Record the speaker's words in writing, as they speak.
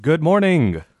Good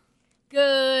morning.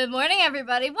 Good morning,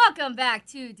 everybody. Welcome back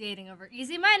to Dating Over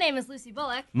Easy. My name is Lucy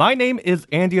Bullock. My name is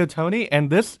Andy Otoni, and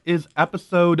this is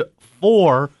episode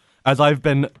 4, as I've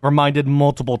been reminded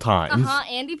multiple times.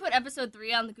 Andy put episode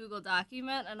 3 on the Google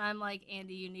document, and I'm like,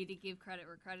 Andy, you need to give credit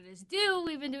where credit is due.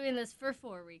 We've been doing this for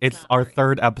 4 weeks. It's our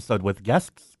third episode with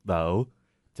guests, though,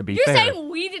 to be fair. You're saying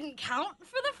we didn't count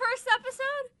for the first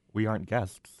episode? We aren't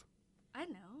guests. I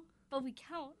know, but we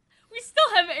count. We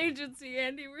still have agency,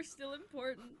 Andy. We're still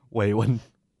important. Wait, when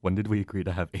did we agree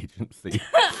to have agency?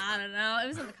 I don't know. It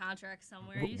was in the contract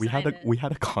somewhere. We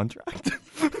had a contract.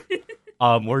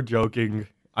 We're joking.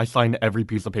 I signed every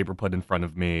piece of paper put in front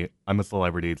of me. I'm a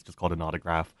celebrity. It's just called an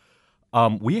autograph.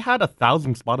 We had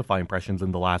 1,000 Spotify impressions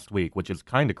in the last week, which is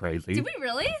kind of crazy. Did we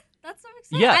really? That's so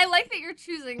exciting. Yeah. I like that you're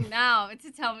choosing now to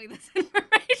tell me this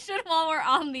information while we're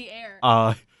on the air.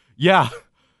 Yeah.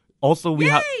 Also,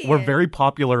 we're very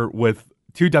popular with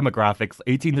two demographics,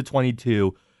 18 to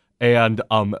 22 and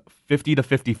 50 to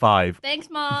 55.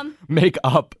 Thanks, Mom. Make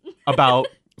up about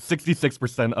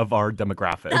 66% of our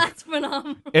demographic. That's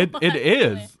phenomenal. It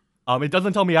is. It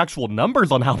doesn't tell me actual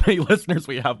numbers on how many listeners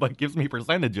we have, but it gives me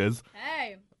percentages.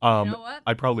 Hey, you know what?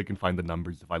 I probably can find the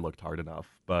numbers if I looked hard enough,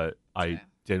 but I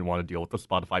didn't want to deal with the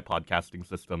Spotify podcasting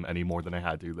system any more than I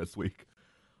had to this week.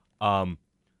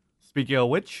 Speaking of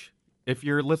which, if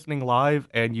you're listening live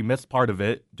and you missed part of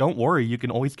it, don't worry. You can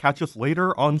always catch us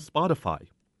later on Spotify.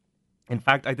 In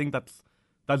fact, I think that's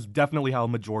definitely how a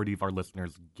majority of our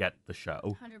listeners get the show.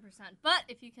 100%. But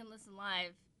if you can listen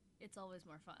live, it's always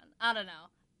more fun. I don't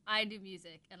know. I do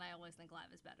music, and I always think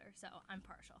live is better, so I'm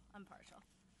partial.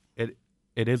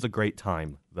 It is a great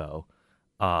time, though.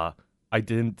 I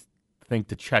didn't think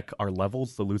to check our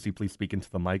levels, so Lucy, please speak into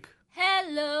the mic.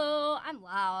 Hello. I'm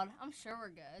loud. I'm sure we're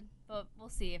good, but we'll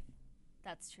see if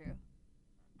that's true.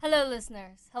 Hello,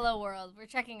 listeners. Hello, world. We're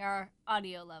checking our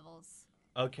audio levels.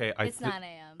 Okay. It's 9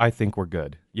 a.m. I think we're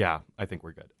good. Yeah, I think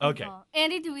we're good. Okay.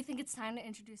 Andy, do we think it's time to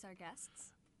introduce our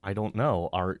guests? I don't know.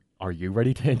 Are you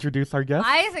ready to introduce our guests?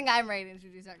 I think I'm ready to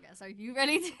introduce our guests. Are you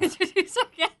ready to introduce our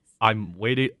guests? I'm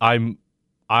waiting. I'm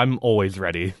always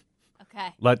ready. Okay.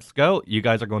 Let's go. You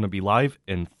guys are going to be live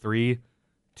in 3,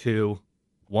 2,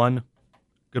 1.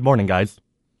 Good morning, guys.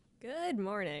 Good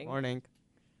morning. Morning.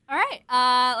 All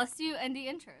right, let's do ND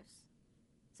intros.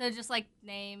 So just like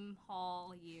name,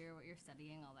 hall, year, what you're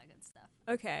studying, all that good stuff.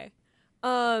 Okay.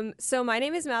 So my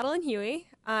name is Madeline Huey.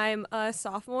 I'm a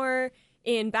sophomore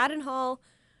in Baden Hall,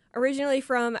 originally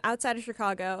from outside of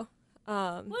Chicago.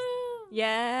 Woo!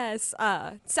 Yes,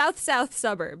 south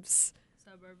suburbs,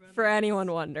 Suburban. for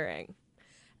anyone wondering.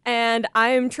 And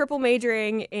I'm triple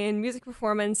majoring in music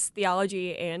performance,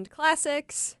 theology, and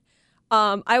classics.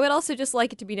 I would also just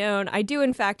like it to be known, I do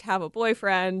in fact have a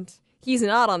boyfriend. He's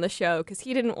not on the show because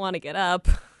he didn't want to get up.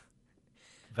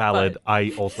 Valid. But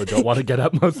I also don't want to get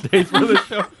up most days for the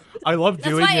show. I love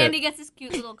doing it. That's why Andy gets his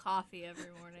cute little coffee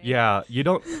every morning. Yeah, you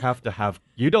don't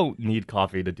need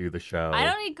coffee to do the show. I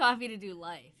don't need coffee to do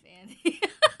life, Andy.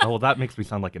 Oh, well, that makes me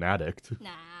sound like an addict. Nah,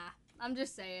 I'm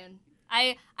just saying.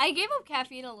 I gave up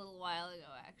caffeine a little while ago,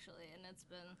 actually, and it's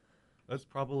been... That's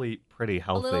probably pretty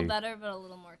healthy. A little better, but a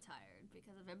little more tired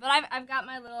because of it. But I've got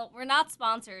my little... We're not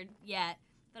sponsored yet,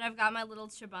 but I've got my little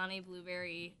Chobani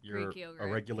Blueberry Greek yogurt. You're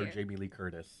a regular here. Jamie Lee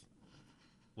Curtis.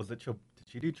 Was it did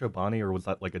she do Chobani, or was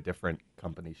that like a different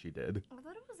company she did? I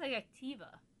thought it was like Activa.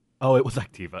 Oh, it was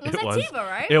Activa. It was Activa,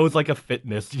 right? It was like a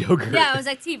fitness yogurt. Yeah, it was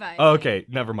Activa. Okay,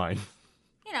 never mind.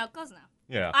 You know, close enough.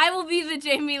 Yeah. I will be the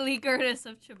Jamie Lee Curtis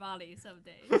of Chobani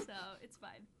someday, so it's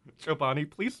fine. Chobani,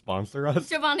 please sponsor us.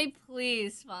 Chobani,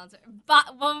 please sponsor. What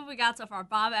have we got so far?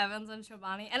 Bob Evans and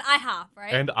Chobani. And IHOP,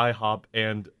 right? And IHOP.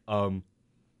 And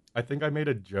I think I made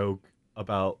a joke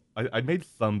about... I made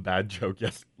some bad joke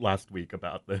last week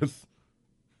about this.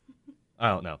 I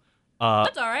don't know.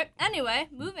 That's all right. Anyway,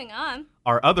 moving on.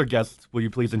 Our other guests, will you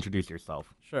please introduce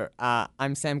yourself? Sure.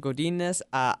 I'm Sam Godinez.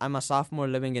 I'm a sophomore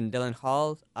living in Dillon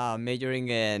Hall, majoring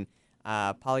in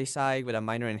poli-sci with a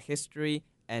minor in history,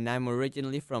 and I'm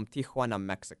originally from Tijuana,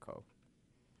 Mexico.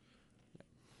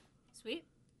 Sweet.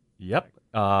 Yep.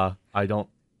 I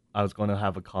was going to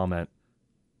have a comment,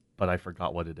 but I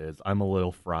forgot what it is. I'm a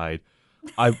little fried.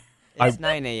 It's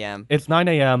 9 a.m. It's 9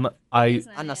 a.m.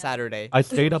 On a Saturday. I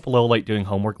stayed up a little late doing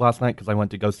homework last night because I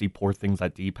went to go see Poor Things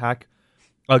at DPAC.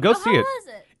 Go see it. How was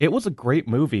it? It was a great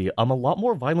movie. A lot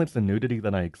more violence and nudity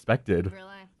than I expected. Really?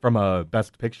 From a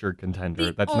Best Picture contender.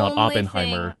 The That's not only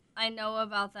Oppenheimer. thing I know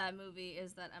about that movie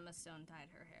is that Emma Stone dyed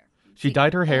her hair. She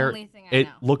dyed her hair. Only thing I It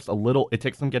know. looks a little. It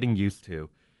takes some getting used to.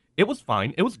 It was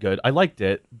fine. It was good. I liked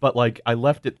it, but like I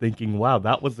left it thinking, wow,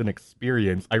 that was an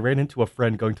experience. I ran into a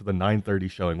friend going to the 9:30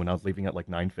 showing when I was leaving at like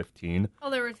 9:15. Oh,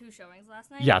 there were 2 showings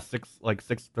last night? Yeah,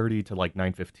 6:30 to like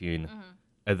 9:15, Mm-hmm.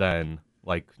 and then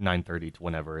like 9:30 to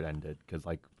whenever it ended because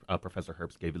like Professor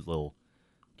Herbst gave By a little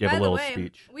the way,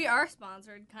 speech. we are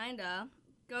sponsored, kinda.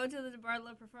 Go to the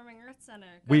Barlow Performing Arts Center.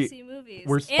 Go We- see movies.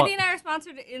 we're Andy and I are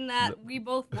sponsored in that we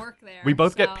both work there. We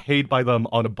both so. get paid by them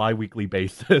on a bi-weekly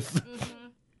basis, Mm-hmm.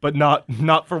 but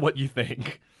not for what you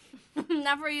think.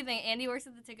 Not for you think. Andy works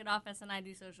at the ticket office and I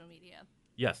do social media,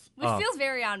 Yes. which feels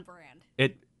very on brand.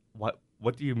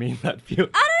 What do you mean that feel?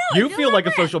 I don't know. You it feels feel on like a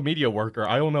brand. social media worker.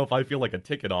 I don't know if I feel like a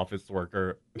ticket office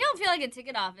worker. You don't feel like a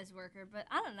ticket office worker, but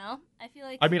I don't know. I feel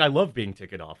like I mean, I love being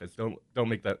ticket office. Don't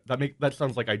make that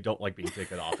sounds like I don't like being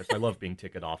ticket office. I love being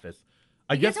ticket office.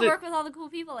 I you guess get to work with all the cool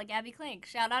people like Abby Klink.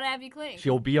 Shout out Abby Klink.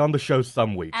 she'll be on the show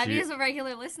some week. Abby is a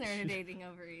regular listener to Dating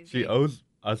Over Easy. She owes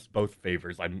us both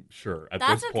favors, I'm sure, at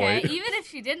That's this okay. point. Even if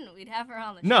she didn't, we'd have her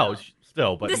on the show. No,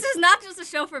 still, but This is not just a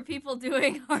show for people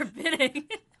doing our bidding.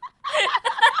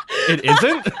 it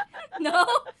isn't. No?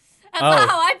 That's Oh. not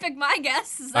how I pick my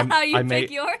guests. Is that how you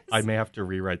pick yours? I may have to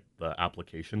rewrite the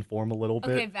application form a little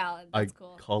bit. Okay, valid. That's I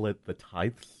cool. call it the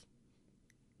tithes.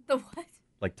 The what?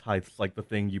 Like tithes, like the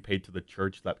thing you paid to the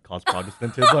church that caused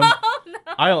Protestantism. Oh, no.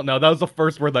 I don't know. That was the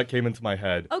first word that came into my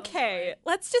head. Okay,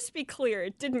 let's just be clear.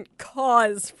 It didn't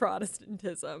cause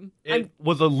Protestantism. It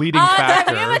was a leading We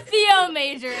factor. have a Theo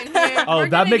major in here. Oh, We're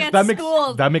that gonna makes get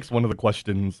schooled. that makes one of the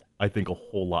questions I think a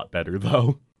whole lot better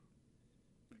though.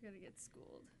 We're gonna get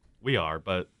schooled. We are,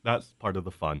 but that's part of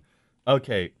the fun.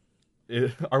 Okay,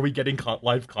 are we getting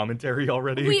live commentary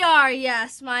already? We are,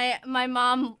 yes. My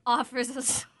mom offers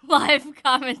us live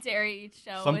commentary each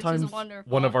show, Sometimes which is wonderful.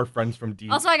 one of our friends from D.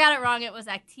 Also, I got it wrong. It was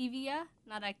Activia,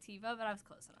 not Activa, but I was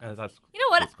close enough. That's You know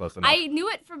what? that's close enough. I knew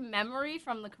it from memory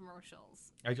from the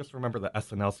commercials. I just remember the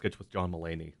SNL sketch with John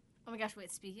Mulaney. Oh my gosh,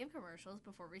 wait, speaking of commercials,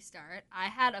 before we start, I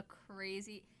had a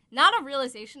crazy, not a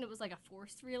realization, it was like a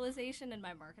forced realization in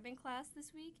my marketing class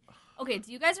this week. Okay,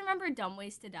 do you guys remember Dumb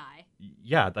Ways to Die?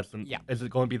 Yeah, Yeah. Is it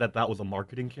going to be that was a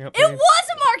marketing campaign? It was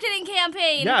a marketing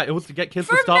campaign! Yeah, it was to get kids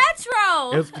For to stop.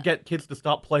 Metro! It was to get kids to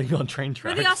stop playing on train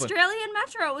For tracks. the Australian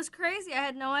Metro. It was crazy. I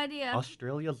had no idea.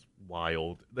 Australia's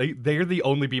wild. They're the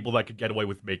only people that could get away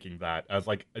with making that as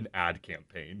like an ad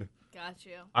campaign. Got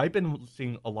you. I've been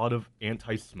seeing a lot of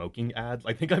anti-smoking ads.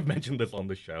 I think I've mentioned this on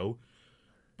the show.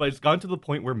 But it's gotten to the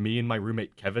point where me and my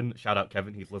roommate Kevin, shout out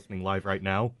Kevin, he's listening live right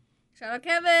now. Shout out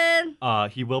Kevin!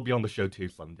 He will be on the show too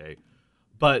someday.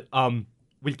 But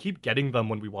we keep getting them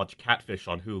when we watch Catfish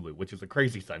on Hulu, which is a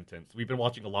crazy sentence. We've been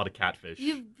watching a lot of Catfish.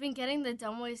 You've been getting the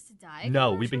Dumb Ways to Die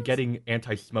No, we've been commercials? getting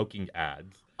anti-smoking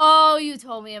ads. Oh, you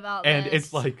told me about And this.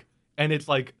 it's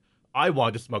like I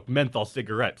wanted to smoke menthol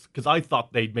cigarettes because I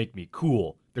thought they'd make me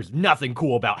cool. There's nothing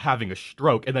cool about having a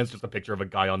stroke. And then it's just a picture of a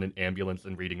guy on an ambulance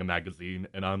and reading a magazine.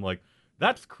 And I'm like,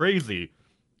 that's crazy.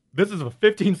 This is a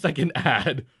 15-second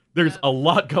ad. There's a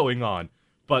lot going on.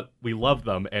 But we love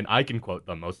them, and I can quote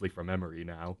them mostly from memory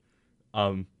now.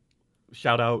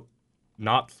 Shout out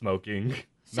not smoking.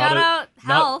 Shout out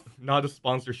health. Not a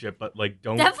sponsorship, but like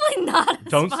don't Definitely not. a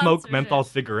don't smoke sponsorship. menthol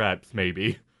cigarettes,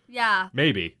 maybe. Yeah.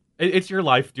 Maybe. It's your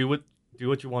life. Do what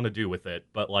you want to do with it.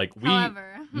 But like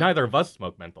However. neither of us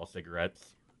smoke menthol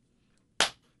cigarettes.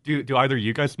 Do either of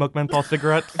you guys smoke menthol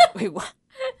cigarettes? Wait, what?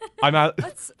 I'm at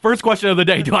first question of the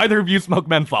day. Do either of you smoke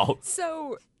menthol?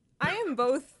 So, I am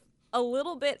both a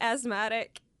little bit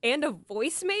asthmatic and a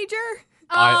voice major.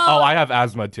 I have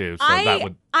asthma too, so that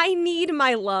would I need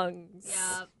my lungs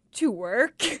Yep. to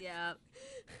work. Yep.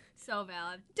 So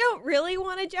valid. Don't really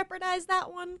want to jeopardize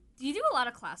that one. Do you do a lot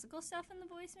of classical stuff in the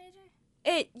voice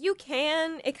major? You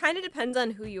can. It kind of depends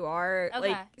on who you are. Okay.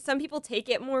 Like some people take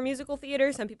it more musical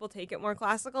theater, some people take it more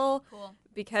classical. Cool.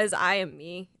 Because I am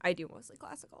me, I do mostly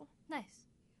classical. Nice.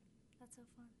 That's so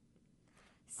fun.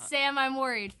 Sam, I'm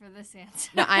worried for this answer.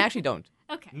 No, I actually don't.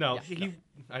 Okay. no. Yeah,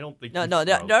 I don't think. No, he no,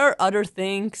 there smokes. are other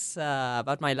things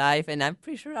about my life, and I'm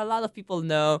pretty sure a lot of people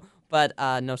know, but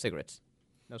no cigarettes.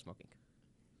 No smoking.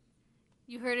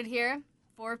 You heard it here.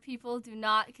 4 people do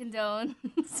not condone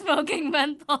smoking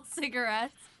menthol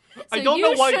cigarettes. So I don't you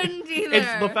know why. shouldn't either.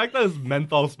 It's the fact that it's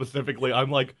menthol specifically. I'm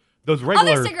like those Other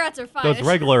regular. cigarettes are fine. Those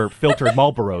regular filtered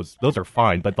Marlboros, those are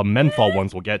fine, but the menthol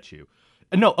ones will get you.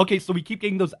 And no, okay, so we keep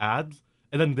getting those ads,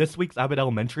 and then this week's Abbott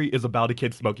Elementary is about a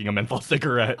kid smoking a menthol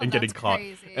cigarette Oh, and getting that's caught.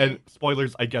 crazy. And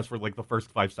spoilers, I guess, for like the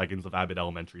first 5 seconds of Abbott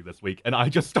Elementary this week, and I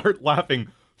just start laughing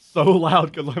so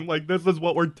loud because I'm like, this is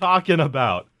what we're talking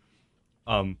about.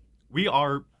 We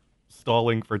are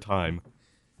stalling for time.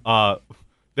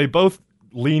 They both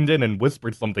leaned in and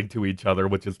whispered something to each other,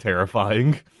 which is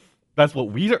terrifying. That's what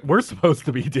we're supposed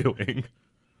to be doing.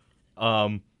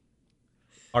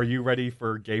 Are you ready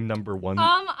for game number 1?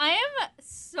 I am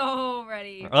so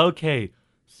ready. Okay,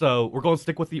 so we're going to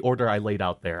stick with the order I laid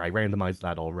out there. I randomized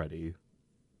that already,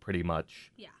 pretty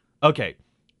much. Yeah. Okay,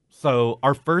 so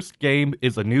our first game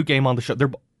is a new game on the show.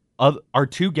 Our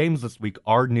 2 games this week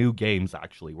are new games,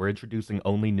 actually. We're introducing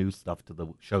only new stuff to the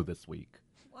show this week.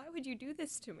 Why would you do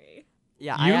this to me?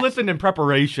 Yeah, You listened in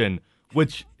preparation,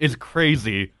 which is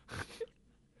crazy.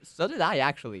 So did I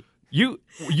actually. You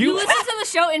You listened to the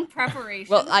show in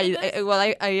preparation. Well, for I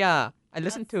this?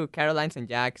 listened to Caroline's and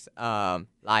Jack's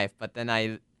live, but then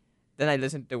I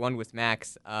listened to one with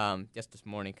Max just this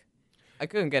morning. I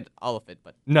couldn't get all of it,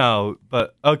 but No,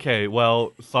 but okay,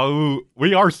 well, so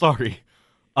we are sorry.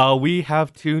 We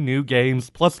have 2 new games,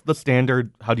 plus the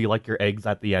standard how do you like your eggs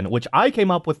at the end, which I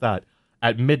came up with that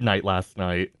at midnight last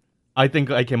night. I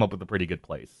think I came up with a pretty good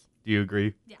place. Do you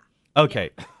agree? Yeah.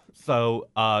 Okay, so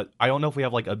I don't know if we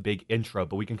have like a big intro,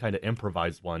 but we can kind of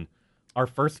improvise one. Our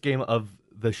first game of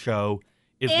the show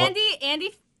is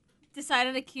Andy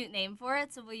decided a cute name for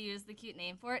it, so we'll use the cute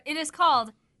name for it. It is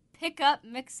called Pick Up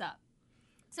Mix Up.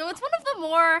 So it's one of the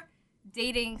more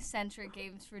dating-centric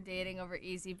games for dating over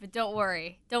easy, but don't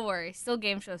worry, still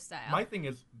game show style. My thing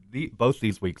is, both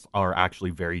these weeks are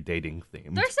actually very dating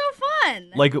themed. They're so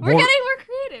fun. Like, we're more- getting more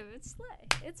creative. It's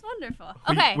slay. It's wonderful.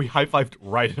 Okay. We high-fived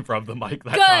right in front of the mic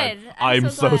that Good. time. I'm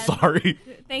so so glad. sorry.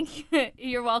 Thank you.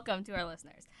 You're welcome to our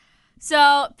listeners.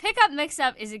 So, Pick Up Mix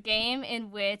Up is a game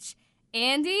in which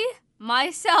Andy,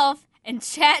 myself, and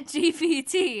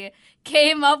ChatGPT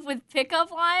came up with pickup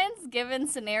lines given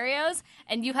scenarios,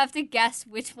 and you have to guess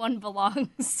which one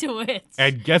belongs to which.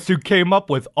 And guess who came up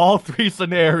with all 3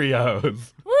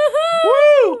 scenarios? Woohoo!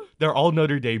 Woo! They're all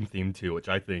Notre Dame themed too, which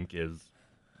I think is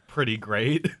pretty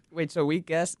great. wait. So we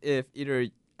guess if either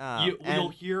You'll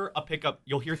hear a pickup.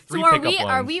 You'll hear 3 So are pickup we lines.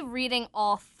 are we reading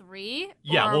all 3?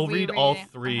 Yeah, or are we'll we read all reading-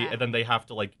 3, okay. and then they have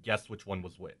to like guess which one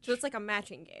was which. So it's like a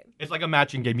matching game. It's like a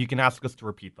matching game. You can ask us to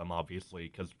repeat them, obviously,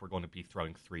 because we're going to be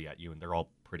throwing 3 at you, and they're all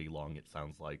pretty long. It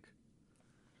sounds like.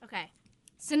 Okay.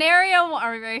 Scenario 1.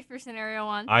 Are we ready for scenario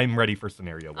 1? I'm ready for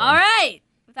scenario 1. All right.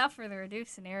 Without further ado,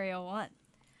 scenario 1.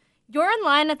 You're in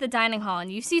line at the dining hall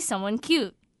and you see someone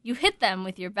cute. You hit them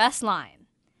with your best line.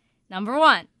 Number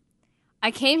 1. I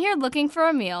came here looking for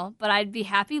a meal, but I'd be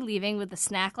happy leaving with a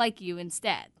snack like you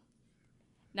instead.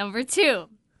 Number 2.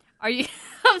 Are you...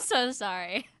 I'm so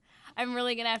sorry. I'm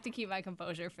really going to have to keep my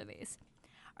composure for these.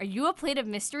 Are you a plate of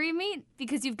mystery meat?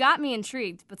 Because you've got me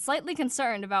intrigued, but slightly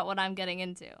concerned about what I'm getting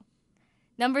into.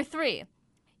 Number 3.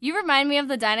 You remind me of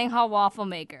the dining hall waffle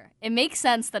maker. It makes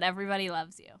sense that everybody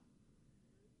loves you.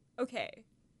 Okay.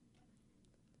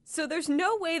 So there's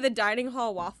no way the dining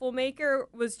hall waffle maker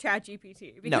was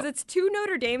ChatGPT because No. it's too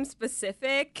Notre Dame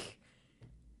specific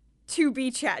to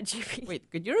be ChatGPT. wait.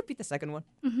 Could you repeat the second one?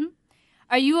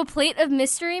 Are you a plate of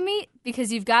mystery meat?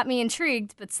 Because you've got me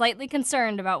intrigued, but slightly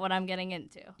concerned about what I'm getting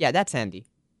into. Yeah, that's Andy.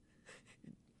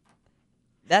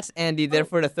 That's Andy.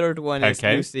 Therefore, the third one is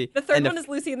Okay. Lucy. The third and one is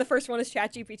Lucy and the first one is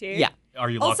ChatGPT. Yeah. Are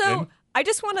you locked Also, in? I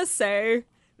just want to say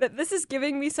that this is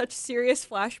giving me such serious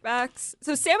flashbacks.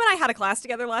 So Sam and I had a class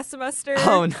together last semester.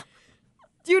 Oh no.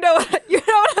 Do you know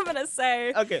what I'm gonna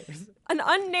say? Okay. An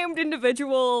unnamed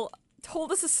individual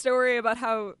told us a story about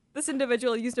how this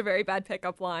individual used a very bad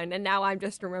pickup line, and now I'm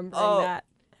just remembering Oh. that.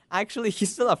 Actually,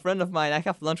 he's still a friend of mine. I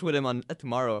have lunch with him on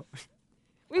tomorrow.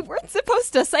 We weren't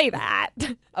supposed to say that.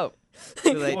 Oh.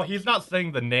 Too late. Well, he's not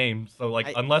saying the name, so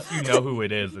like unless you know who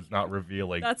it is, it's not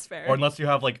revealing. That's fair. Or unless you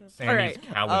have like Sammy's right.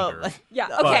 calendar. Yeah,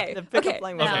 But okay. The pickup Okay.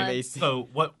 line was Valid. amazing. So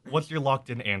what's your locked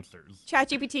in answers?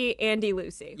 ChatGPT, Andy,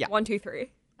 Lucy. Yeah. 1, 2, 3.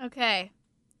 Okay.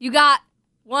 You got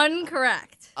 1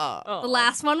 correct. Oh. The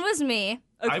last one was me.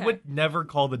 Okay. I would never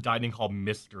call the dining hall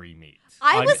mystery meat.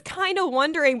 I was kind of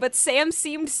wondering, but Sam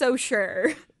seemed so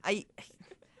sure. I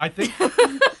think I just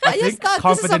thought this is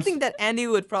confidence- something that Andy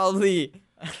would probably.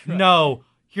 No.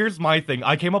 Here's my thing.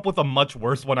 I came up with a much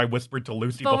worse one I whispered to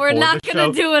Lucy But before we're not the gonna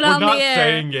show. do it we're on the not air.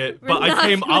 saying it, We're but I not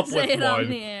came gonna up say with it on one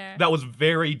the air. that was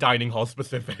very dining hall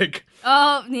specific.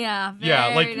 Oh, yeah.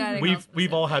 Yeah, very like dining hall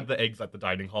we've all specific. had the eggs at the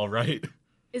dining hall, right?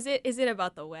 Is it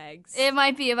about the wags? It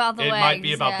might be about the It wags, might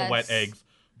be about the yes. wet eggs.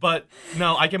 But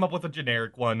no, I came up with a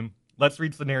generic one. Let's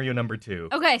read scenario number 2.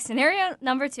 Okay, scenario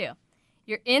number 2.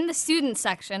 You're in the student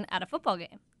section at a football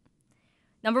game.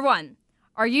 Number 1.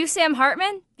 Are you Sam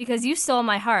Hartman? Because you stole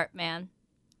my heart, man.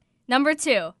 Number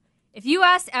 2. If you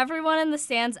asked everyone in the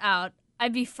stands out,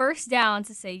 I'd be first down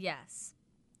to say yes.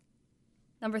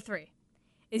 Number 3.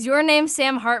 Is your name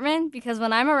Sam Hartman? Because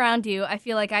when I'm around you, I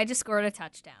feel like I just scored a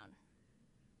touchdown.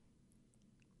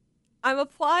 I'm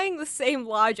applying the same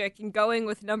logic and going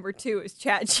with number 2 as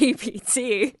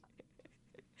ChatGPT.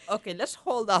 Okay, let's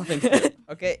hold off and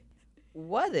okay.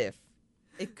 What if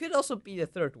it could also be the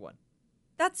third one?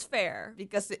 That's fair.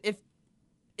 Because if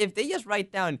they just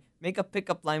write down, make a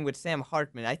pickup line with Sam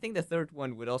Hartman, I think the third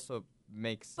one would also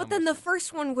make sense. But then the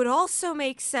first one would also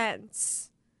make sense.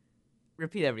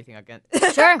 Repeat everything again.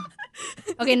 Sure.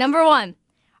 Okay, number 1.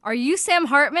 Are you Sam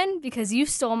Hartman? Because you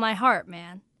stole my heart,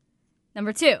 man.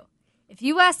 Number 2. If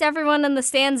you asked everyone in the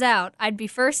stands out, I'd be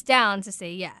first down to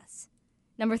say yes.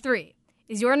 Number 3.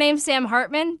 Is your name Sam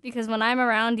Hartman? Because when I'm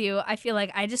around you, I feel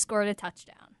like I just scored a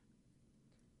touchdown.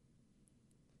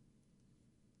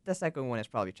 The second one is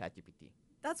probably ChatGPT.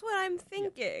 That's what I'm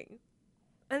thinking.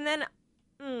 And then,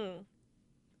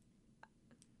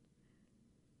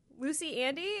 Lucy,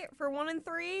 Andy for 1 and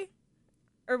 3?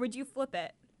 Or would you flip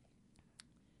it?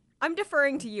 I'm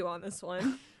deferring to you on this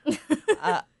one.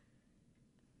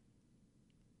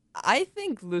 I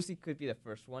think Lucy could be the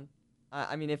first one.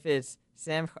 I mean, if it's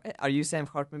Sam, are you Sam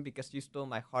Hartman because you stole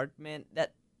my heart, man?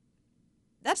 That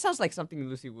sounds like something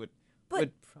Lucy would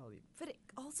probably. But it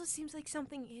also seems like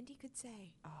something Andy could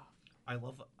say.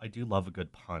 I do love a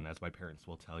good pun, as my parents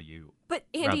will tell you. But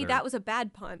Andy, Rather- that was a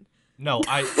bad pun. No,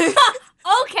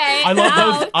 Okay.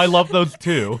 I love those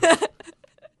too.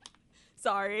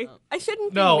 Sorry. I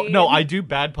shouldn't be No, mean. I do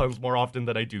bad puns more often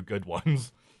than I do good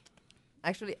ones.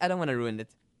 Actually, I don't want to ruin it.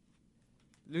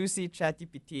 Lucy,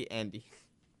 ChatGPT, Andy.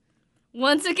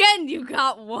 Once again, you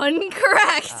got 1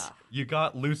 correct. You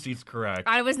got Lucy's correct.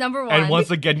 I was number 1. And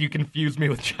once again, you confused me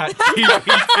with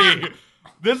ChatGPT.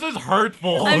 This is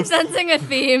hurtful. I'm sensing a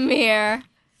theme here.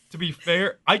 To be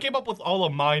fair, I came up with all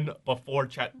of mine before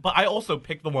Chat, but I also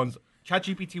picked the ones.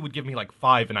 ChatGPT would give me like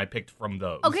 5, and I picked from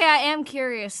those. Okay, I am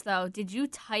curious, though. Did you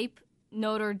type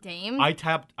Notre Dame? I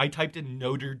typed in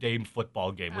Notre Dame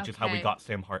football game, which is how we Okay. got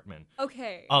Sam Hartman.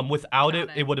 Okay. Without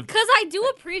Got it would have. Because I do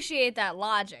appreciate that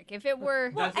logic. If it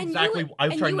were... That's and exactly. you- I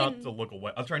was and trying you not and- to look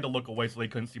away. I was trying to look away so they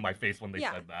couldn't see my face when they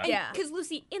said that. Yeah. Because,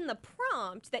 Lucy, in the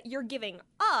prompt that you're giving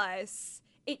us,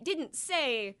 it didn't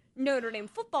say Notre Dame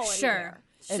football anywhere.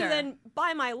 So Sure. then,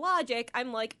 by my logic,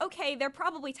 I'm like, okay, they're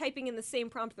probably typing in the same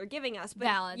prompt they're giving us, but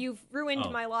Valid. you've ruined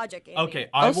Oh. my logic, Andy. Okay,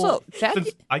 I Also, will. Chat-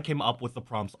 Since I came up with the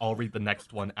prompts, I'll read the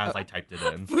next one as I typed it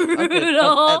in.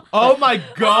 Brutal. Oh my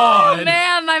god! Oh,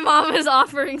 man, my mom is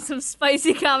offering some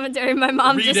spicy commentary. My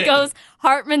mom Read just it. goes,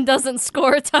 Hartman doesn't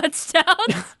score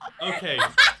touchdowns. Okay.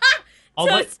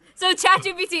 so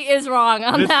ChatGPT is wrong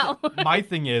on that one. My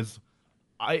thing is,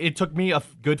 it took me a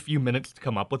good few minutes to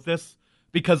come up with this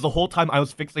because the whole time I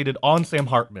was fixated on Sam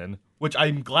Hartman, which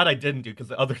I'm glad I didn't do because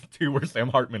the other 2 were Sam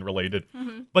Hartman related.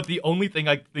 Mm-hmm. But the only thing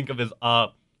I think of is,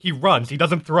 he runs. He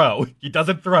doesn't throw. He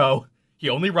doesn't throw. He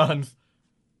only runs.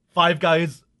 5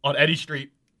 guys on Eddy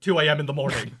Street, 2 a.m. in the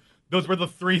morning. Those were the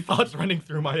 3 thoughts running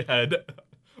through my head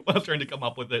when I was trying to come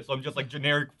up with it. So I'm just like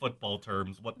generic football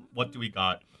terms. What do we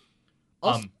got?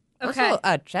 Also, Okay.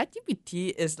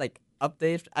 ChatGPT is like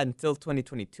updated until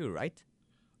 2022, right?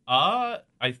 I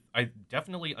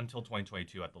definitely until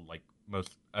 2022 at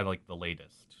the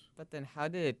latest. But then how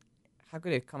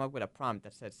could it come up with a prompt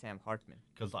that said Sam Hartman?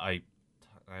 Because I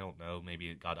don't know, maybe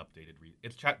it got updated.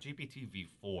 It's ChatGPT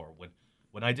v4.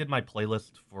 When I did my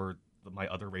playlist for my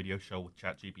other radio show with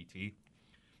ChatGPT,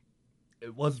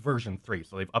 it was version 3,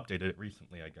 so they've updated it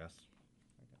recently, I guess.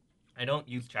 I don't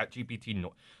use ChatGPT.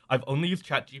 I've only used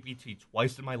ChatGPT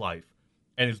twice in my life,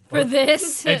 and it's For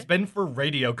this? It's been for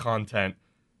radio content,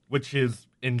 which is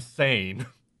insane.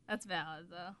 That's valid,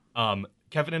 though.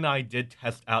 Kevin and I did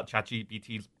test out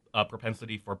ChatGPT's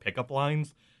propensity for pickup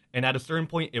lines, and at a certain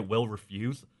point, it will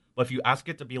refuse. But if you ask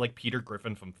it to be like Peter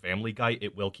Griffin from Family Guy,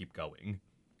 it will keep going.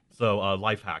 So,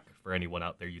 life hack for anyone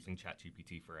out there using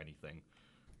ChatGPT for anything.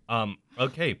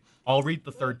 Okay, I'll read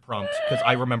the third prompt because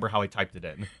I remember how I typed it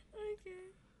in. Okay.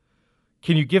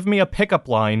 Can you give me a pickup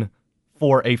line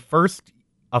for a first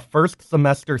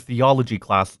semester theology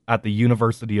class at the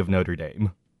University of Notre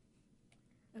Dame?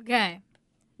 Okay.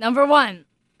 Number 1.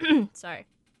 Sorry.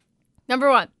 Number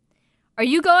 1. Are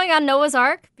you going on Noah's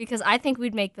Ark? Because I think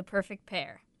we'd make the perfect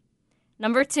pair.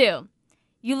 Number 2.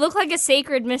 You look like a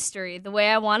sacred mystery, the way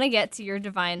I want to get to your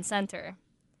divine center.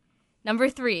 Number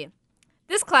 3.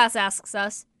 This class asks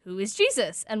us, who is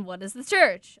Jesus and what is the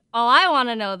church? All I want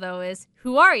to know, though, is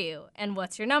who are you and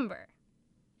what's your number?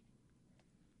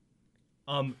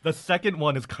 The second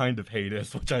one is kind of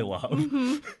heinous, which I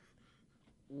love.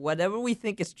 Whatever we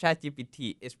think is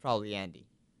ChatGPT is probably Andy.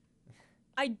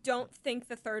 I don't think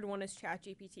the third one is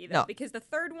ChatGPT, though, No. because the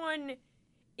third one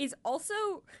is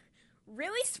also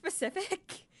really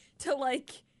specific to,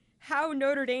 like, how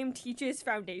Notre Dame teaches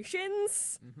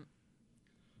foundations.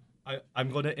 I'm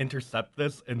going to intercept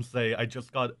this and say I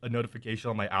just got a notification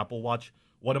on my Apple Watch.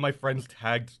 One of my friends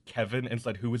tagged Kevin and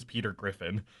said, "Who is Peter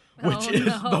Griffin?" Which is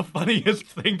the funniest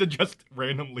thing to just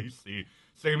randomly see.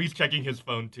 Sammy's checking his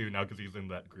phone too now because he's in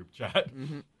that group chat.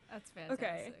 Mm-hmm. That's fantastic.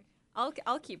 Okay.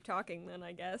 I'll keep talking then,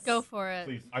 I guess. Go for it.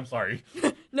 Please, I'm sorry.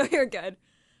 No, you're good.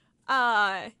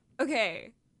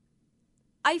 Okay.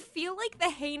 I feel like the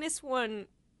heinous one,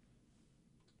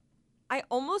 I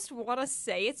almost want to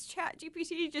say it's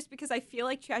ChatGPT just because I feel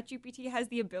like ChatGPT has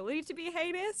the ability to be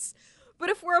heinous. But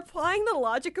if we're applying the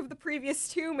logic of the previous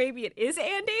two, maybe it is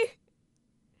Andy?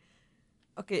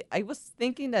 Okay, I was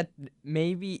thinking that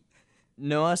maybe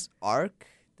Noah's Ark,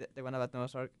 the one about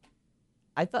Noah's Ark.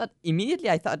 I thought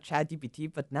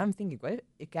ChatGPT, but now I'm thinking, what?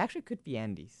 It actually could be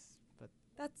Andy's. But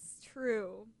That's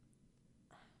true.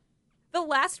 The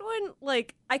last one,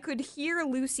 like, I could hear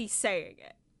Lucy saying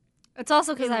it. It's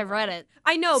also because I read it.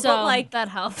 I know, So but like, that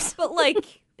helps. but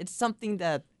like, it's something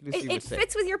that Lucy would it say.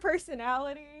 fits with your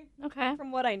personality. Okay.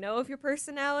 From what I know of your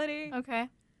personality. Okay.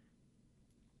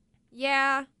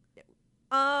 Yeah.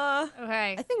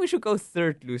 Okay. I think we should go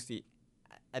third Lucy,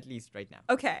 at least right now.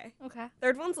 Okay. Okay.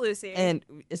 Third one's Lucy. And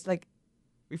it's like,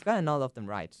 we've gotten all of them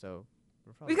right, so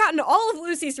we're probably... We've gotten all of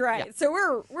Lucy's right, Yeah. so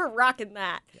we're rocking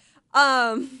that.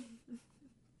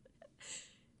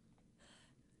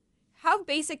 How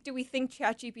basic do we think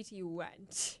ChatGPT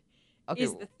went? Okay,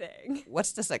 Is the thing.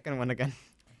 what's the second one again?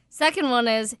 Second one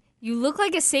is, you look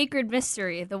like a sacred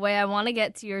mystery, the way I want to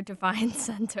get to your divine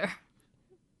center.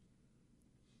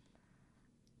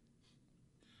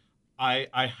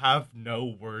 I have no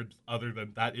words other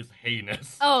than that is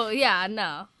heinous. Oh, yeah,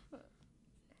 no.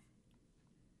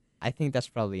 I think that's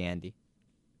probably Andy.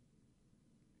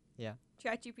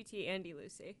 ChatGPT, Andy,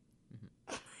 Lucy.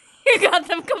 You got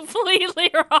them completely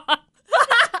wrong.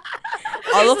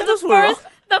 All of those were wrong.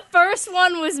 The first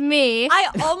one was me. I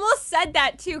almost said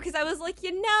that too because I was like,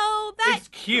 that It's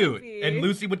cute, could be. and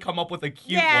Lucy would come up with a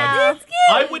cute Yeah. one.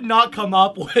 I would not come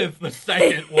up with the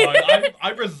second one. I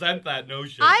resent that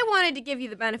notion. I wanted to give you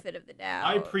the benefit of the doubt.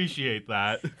 I appreciate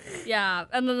that. Yeah,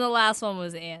 and then the last one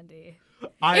was Andy.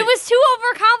 I, It was too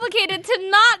overcomplicated to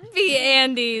not be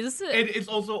Andy's. And it's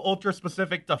also ultra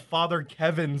specific to Father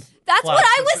Kevin's. That's class. what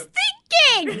I was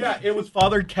thinking. Yeah, it was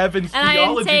Father Kevin's And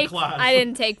theology class. I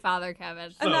didn't take Father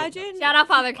Kevin. So, Imagine. Shout out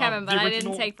Father Kevin, the but I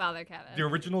original- didn't take Father Kevin. The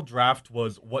original draft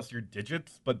was "What's your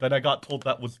digits?" but then I got told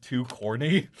that was too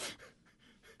corny.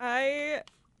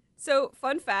 So,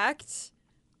 fun fact,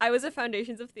 I was a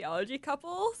Foundations of Theology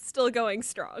couple, still going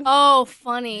strong. Oh,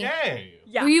 funny. Yay!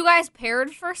 Yeah. Were you guys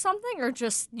paired for something, or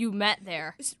just you met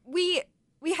there? We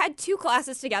had 2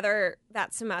 classes together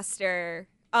that semester.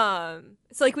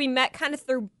 So like we met kind of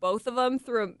through both of them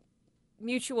through a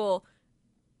mutual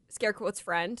scare quotes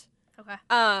friend. Okay.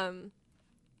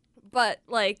 But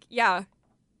like yeah.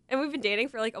 And we've been dating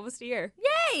for like almost a year.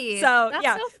 Yay! So, That's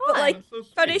yeah, so fun. but, like, That's so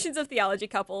sweet. Foundations of Theology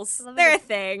couples, I love they're it. a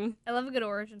thing. I love a good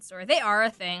origin story. They are a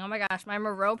thing. Oh my gosh, my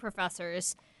Moreau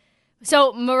professors.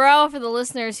 So Moreau, for the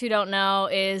listeners who don't know,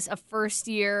 is a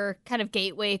first-year kind of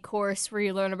gateway course where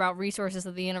you learn about resources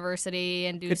of the university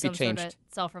and do Could be some sort of changed.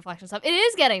 self-reflection stuff. It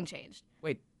is getting changed.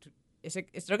 Wait, is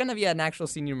there gonna be an actual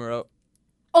senior Moreau?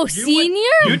 Oh, You senior?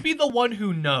 You'd be the one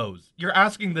who knows. You're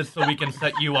asking this so we can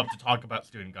set you up to talk about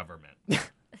student government.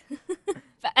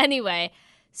 But anyway,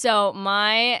 so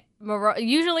my Moreau,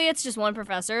 usually it's just one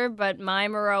professor, but my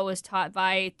Moreau was taught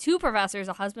by 2 professors,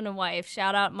 a husband and wife.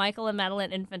 Shout out Michael and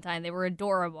Madeline Infantine. They were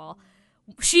adorable.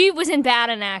 She was in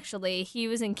Baden, actually. He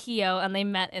was in Keough, and they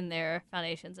met in their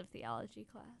Foundations of Theology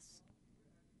class.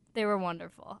 They were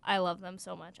wonderful. I love them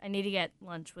so much. I need to get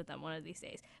lunch with them one of these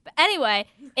days. But anyway,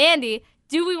 Andy,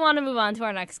 do we want to move on to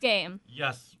our next game?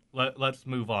 Yes, let's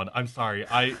move on. I'm sorry.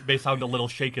 I may sound a little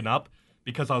shaken up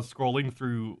because I was scrolling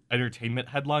through entertainment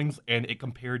headlines and it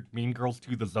compared Mean Girls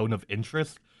to The Zone of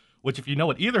Interest, which if you know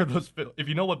what if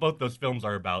you know what both those films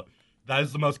are about, that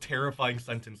is the most terrifying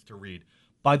sentence to read.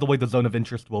 By the way, The Zone of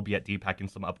Interest will be at DPAC in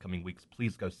some upcoming weeks.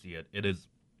 Please go see it. It is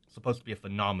supposed to be a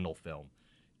phenomenal film.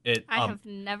 I have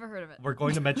never heard of it. We're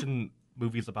going to mention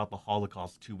movies about the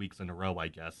Holocaust 2 weeks in a row, I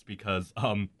guess, because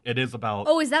it is about...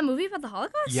 Oh, is that movie about the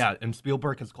Holocaust? Yeah, and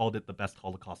Spielberg has called it the best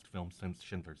Holocaust film since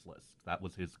Schindler's List. That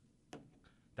was his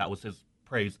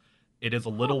praise. It is a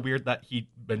little weird that he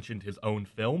mentioned his own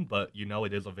film, but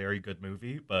it is a very good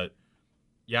movie. But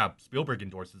yeah, Spielberg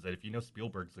endorses it. If you know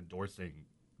Spielberg's endorsing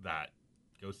that,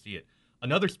 go see it.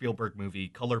 Another Spielberg movie,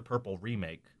 Color Purple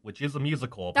remake, which is a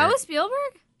musical. That was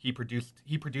Spielberg? He produced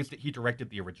it. He directed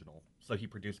the original, so he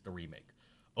produced the remake.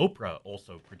 Oprah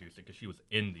also produced it because she was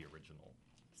in the original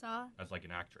as like an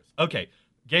actress. Okay,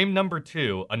 game number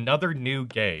 2, another new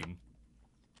game.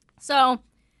 So,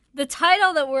 the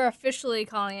title that we're officially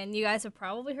calling it, and you guys have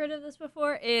probably heard of this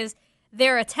before, is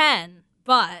They're a 10,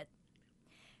 but.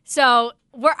 So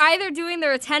we're either doing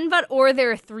They're a 10 but or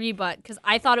They're a 3 but, because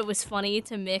I thought it was funny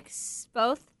to mix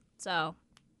both. So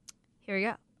here we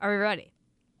go. Are we ready?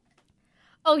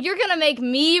 Oh, you're going to make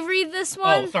me read this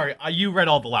one? Oh, sorry. You read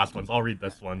all the last ones. I'll read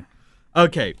this one.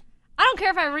 Okay. I don't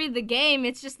care if I read the game.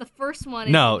 It's just the first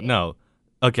one. No.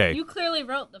 Okay. You clearly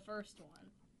wrote the first one.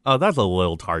 Oh, that's a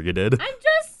little targeted. I'm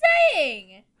just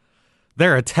saying.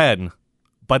 They're a 10,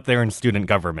 but they're in student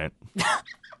government.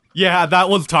 Yeah, that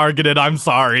was targeted. I'm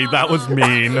sorry. That was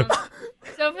mean.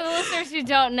 So for the listeners who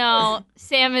don't know,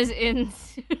 Sam is in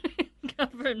student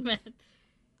government.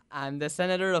 I'm the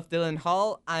senator of Dillon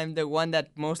Hall. I'm the one that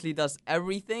mostly does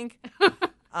everything.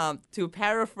 To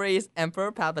paraphrase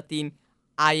Emperor Palpatine,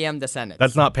 I am the Senate.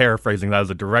 That's not paraphrasing. That is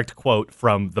a direct quote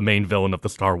from the main villain of the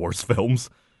Star Wars films.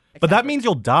 But that means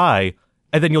you'll die,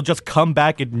 and then you'll just come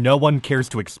back and no one cares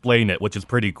to explain it, which is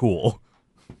pretty cool.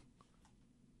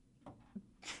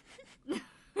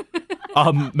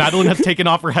 Madeline has taken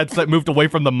off her headset, moved away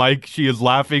from the mic. She is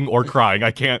laughing or crying.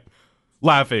 I can't.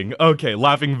 Laughing. Okay,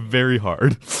 laughing very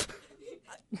hard.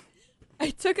 I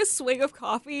took a swig of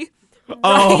coffee.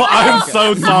 Oh, I'm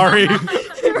so sorry. Right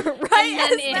And as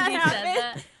then that Andy said happened.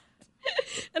 that.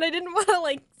 And I didn't want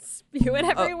to, spew it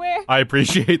everywhere. I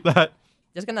appreciate that.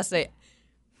 Just gonna say,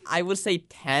 I would say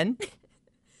 10.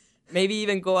 Maybe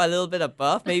even go a little bit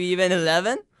above. Maybe even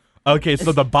 11. Okay,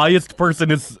 so the biased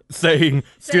person is saying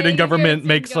student if government you're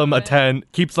makes them a 10,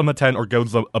 keeps them a 10, or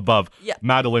goes above. Yeah.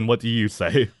 Madeline, what do you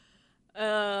say?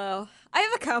 I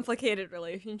have a complicated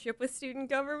relationship with student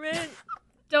government.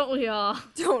 Don't we all?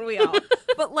 Don't we all?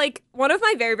 But, one of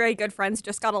my very, very good friends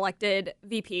just got elected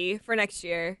VP for next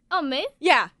year. Oh, me?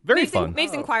 Yeah. Very Maeve's fun.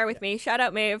 Maeve's in choir with me. Shout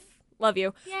out, Maeve. Love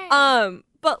you. Yay.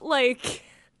 But,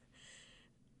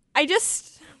 I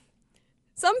just...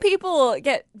 Some people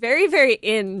get very, very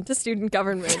into student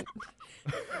government.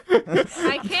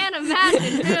 I can't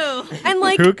imagine who.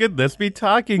 And, Who could this be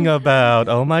talking about?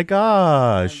 Oh my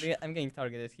gosh. I'm getting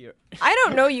targeted here. I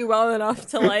don't know you well enough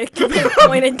to, make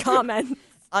pointed comments.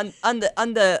 On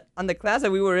the class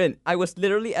that we were in, I was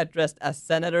literally addressed as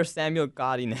Senator Samuel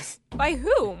Godinez. By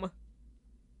whom?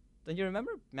 Don't you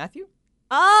remember, Matthew?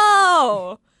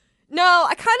 Oh! No,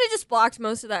 I kind of just blocked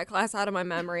most of that class out of my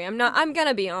memory. I'm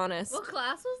gonna be honest. What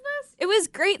class was this? It was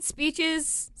Great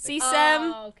Speeches,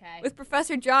 CSEM, Oh, okay. with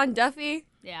Professor John Duffy,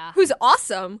 Yeah. who's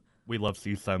awesome, We love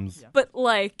CSEMs. Yeah. but,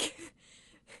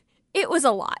 it was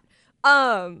a lot.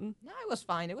 No, it was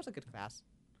fine. It was a good class.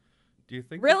 Do you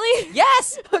think? Really?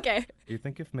 Yes! Okay. Do you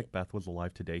think if Macbeth was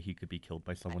alive today, he could be killed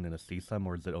by someone in a CSEM,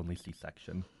 or is it only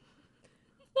C-section?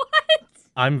 What?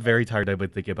 I'm very tired. I've been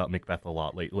thinking about Macbeth a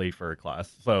lot lately for a class,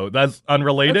 so that's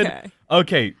unrelated. Okay.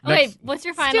 Okay, Next. what's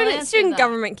your final answer? Student though?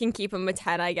 government can keep them a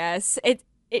 10, I guess.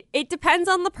 It depends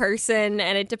on the person,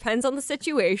 and it depends on the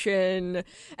situation.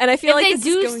 And I feel If like they this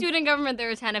do is going... student government,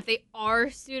 they're a 10. If they are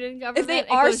student government, If they it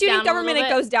are goes student down a government, little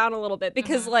it bit. goes down a little bit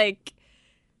because,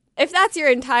 if that's your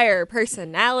entire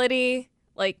personality,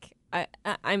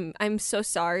 I'm so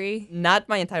sorry. Not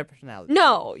my entire personality.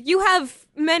 No, you have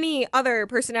many other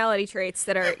personality traits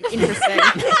that are interesting.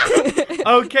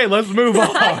 Okay, let's move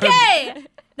on. Okay,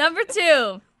 number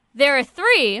 2. They're a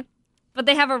 3, but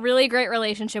they have a really great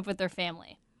relationship with their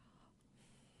family.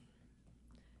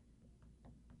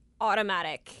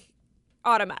 Automatic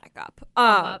up.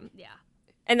 Yeah.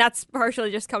 And that's partially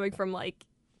just coming from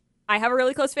I have a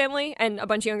really close family and a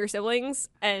bunch of younger siblings,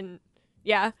 and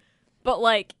yeah. But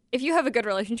if you have a good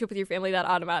relationship with your family, that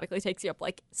automatically takes you up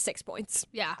 6 points.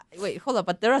 Yeah. Wait, hold up.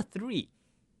 But there are 3.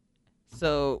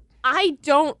 So I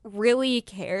don't really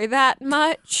care that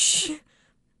much.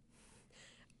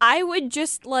 I would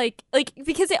just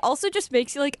because it also just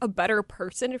makes you a better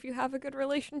person if you have a good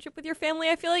relationship with your family,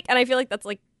 I feel like. And I feel like that's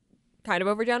kind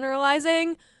of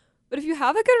overgeneralizing. But if you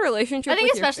have a good relationship I think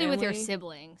with your especially with your family-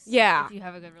 siblings. Yeah. If you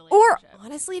have a good Or relationship.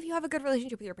 honestly, if you have a good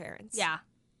relationship with your parents. Yeah.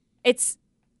 It's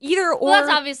either or. Well,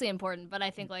 that's obviously important, but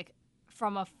I think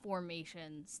from a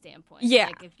formation standpoint, Yeah.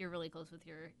 if you're really close with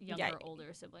your younger, Yeah.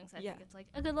 older siblings, I Yeah. think it's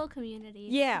a good little community.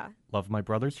 Yeah. Love my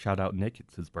brothers. Shout out Nick.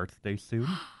 It's his birthday soon.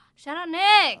 Shout out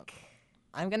Nick.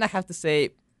 I'm gonna have to say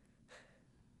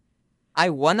I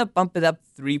wanna bump it up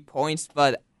 3 points,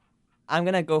 but I'm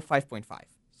gonna go 5.5.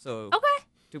 So Okay.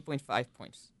 2.5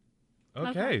 points.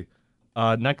 Okay.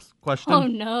 Next question. Oh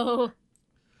no.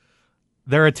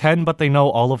 They're a 10, but they know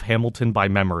all of Hamilton by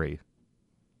memory.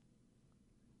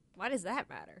 Why does that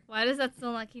matter? Why does that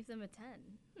still not keep them a 10?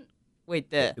 Wait,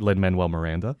 the Lin-Manuel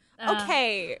Miranda.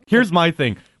 Okay. Here's my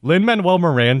thing. Lin-Manuel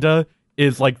Miranda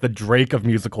is like the Drake of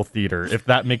musical theater, if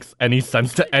that makes any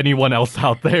sense to anyone else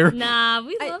out there. Nah,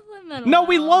 we love Lin-Manuel. No,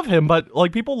 we love him, but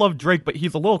like people love Drake, but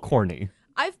he's a little corny.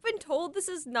 I've been told this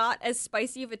is not as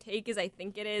spicy of a take as I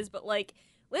think it is, but like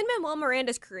Lin-Manuel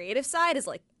Miranda's creative side is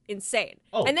like insane.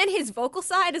 Oh. And then his vocal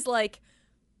side is like,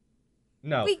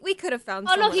 No. we could have found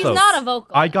Oh, no, someone he's else. not a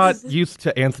vocalist. I got used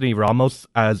to Anthony Ramos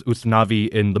as Usnavi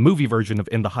in the movie version of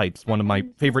In the Heights, one of my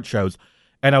favorite shows,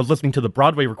 and I was listening to the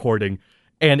Broadway recording,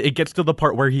 and it gets to the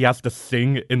part where he has to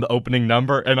sing in the opening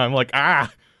number, and I'm like,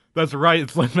 that's right,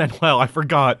 it's Lin-Manuel, I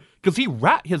forgot. Because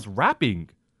his rapping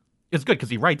is good because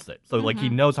he writes it, so like he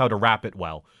knows how to rap it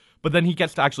well. But then he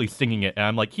gets to actually singing it, and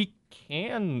I'm like, he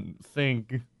can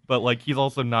sing, but like he's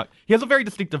also not. He has a very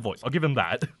distinctive voice. I'll give him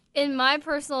that. In my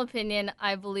personal opinion,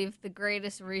 I believe the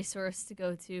greatest resource to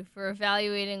go to for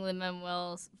evaluating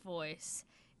Lin-Manuel's voice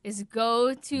is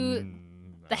go to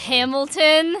the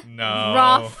Hamilton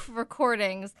rough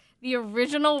recordings, the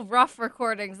original rough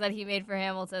recordings that he made for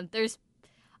Hamilton.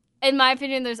 In my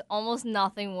opinion, there's almost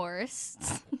nothing worse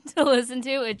to listen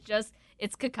to.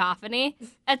 It's cacophony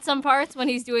at some parts when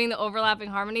he's doing the overlapping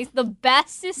harmonies. The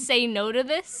best is Say No to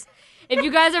This. If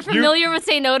you guys are familiar with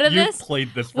Say No to This,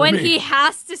 played this for when me. he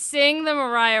has to sing the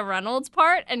Mariah Reynolds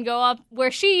part and go up where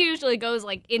she usually goes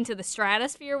like into the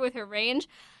stratosphere with her range.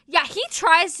 Yeah, he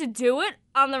tries to do it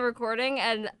on the recording,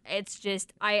 and it's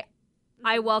just I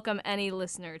welcome any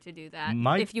listener to do that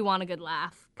if you want a good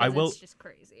laugh. It's just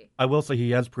crazy. I will say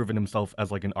he has proven himself as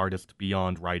like an artist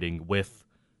beyond writing with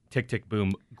Tick Tick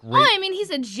Boom. Great. Oh, I mean, he's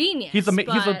a genius. He's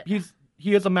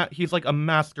like a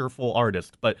masterful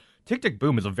artist, but Tick Tick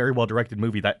Boom is a very well directed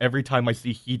movie that every time I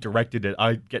see he directed it,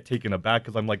 I get taken aback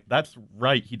because I'm like, that's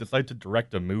right, he decided to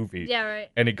direct a movie. Yeah, right.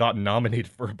 And it got nominated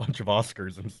for a bunch of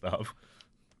Oscars and stuff.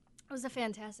 It was a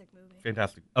fantastic movie.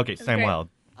 Fantastic. Okay, Sam great. Wilde.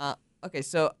 Okay,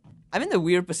 so I'm in the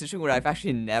weird position where I've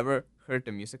actually never heard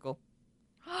the musical.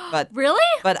 But Really?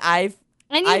 But And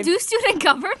you do student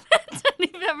government and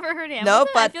you've never heard Hamilton? No,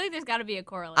 but I feel like there's got to be a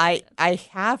correlation. I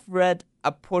have read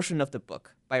a portion of the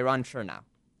book by Ron Chernow.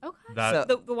 Okay. That,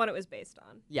 So- The one it was based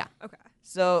on. Yeah. Okay.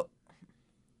 So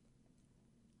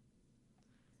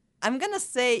I'm gonna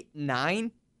say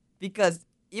 9 because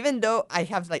even though I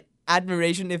have like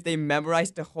admiration if they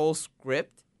memorize the whole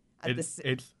script,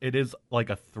 it is like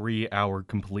a 3-hour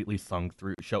completely sung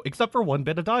through show, except for one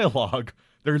bit of dialogue.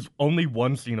 There's only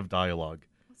one scene of dialogue.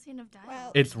 What scene of dialogue?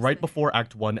 Well, It's right before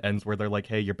Act 1 ends where they're like,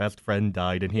 hey, your best friend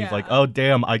died. And he's Yeah. like, oh,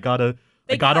 damn, I gotta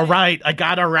They cut it. write. They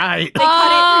cut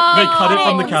it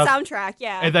from the cast. soundtrack,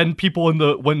 yeah. And then people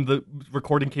when the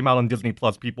recording came out on Disney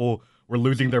Plus, people were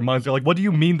losing their minds. They're like, what do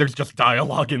you mean there's just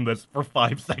dialogue in this for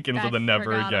 5 seconds and then never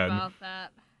forgot again? About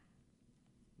that.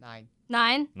 9.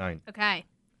 9? 9. Okay.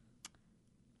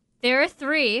 There are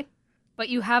 3, but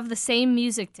you have the same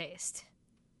music taste.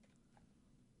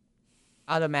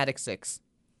 Automatic 6.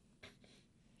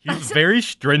 He's very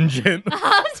stringent.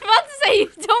 I was about to say, you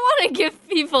don't want to give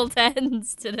people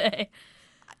 10s today.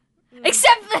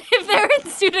 Except if they're in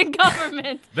student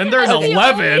government. Then there's That's the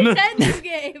 11. only 10 you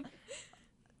gave.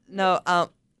 No,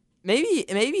 maybe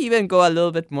even go a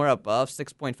little bit more above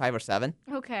 6.5 or 7.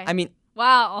 Okay. I mean,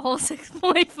 wow, a whole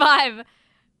 6.5.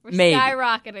 We're Maybe.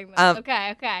 skyrocketing this.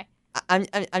 Okay. I'm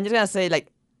just gonna say like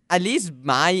at least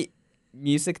my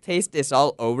music taste is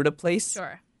all over the place.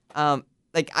 Sure.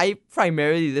 Like I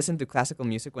primarily listen to classical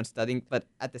music when studying, but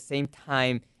at the same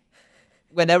time,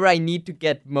 whenever I need to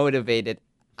get motivated,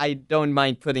 I don't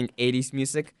mind putting 80s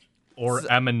music. Or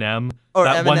Eminem. Or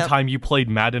that one Eminem. time you played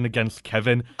Madden against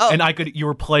Kevin, Oh. and you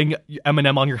were playing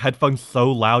Eminem on your headphones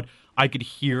so loud, I could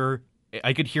hear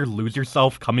Lose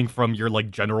Yourself coming from your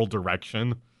like general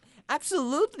direction.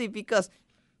 Absolutely, because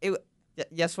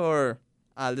just for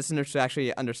listeners to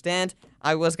actually understand,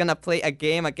 I was gonna play a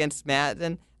game against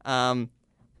Madden,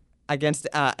 against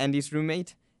Andy's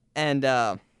roommate, and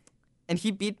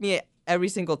he beat me every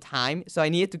single time. So I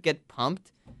needed to get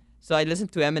pumped. So I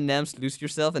listened to Eminem's "Lose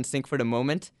Yourself" and "Sing for the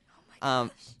Moment." Oh my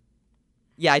gosh.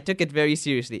 Yeah, I took it very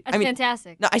seriously. That's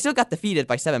fantastic. No, I still got defeated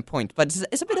by 7 points, but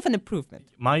it's a bit of an improvement.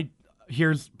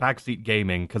 Here's backseat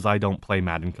gaming because I don't play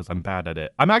Madden because I'm bad at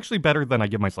it. I'm actually better than I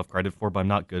give myself credit for, but I'm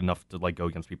not good enough to like go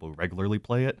against people who regularly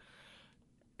play it.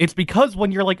 It's because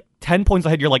when you're like 10 points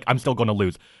ahead, you're like, I'm still going to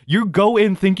lose. You go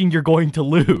in thinking you're going to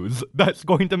lose. That's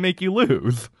going to make you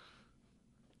lose.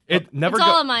 It's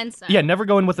all a mindset. Yeah, never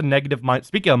go in with a negative mind.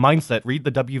 Speaking of mindset, read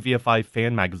the WVFI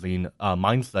fan magazine,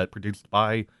 Mindset, produced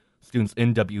by students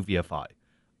in WVFI.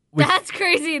 That's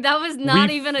crazy. That was not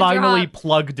we even a finally drop.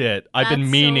 plugged it. I've been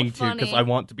That's meaning so to because funny. I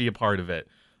want to be a part of it.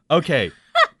 Okay,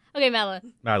 Okay,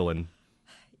 Madeline. Madeline.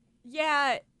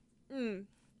 Yeah.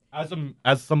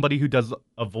 As somebody who does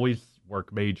a voice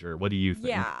work major. What do you think?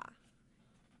 Yeah.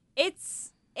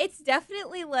 It's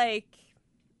definitely like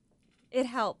it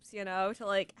helps, you know, to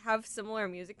like have similar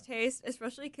music taste,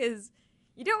 especially cuz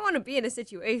you don't want to be in a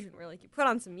situation where like you put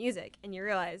on some music and you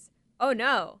realize, "Oh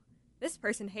no, this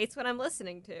person hates what I'm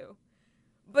listening to."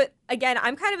 But again,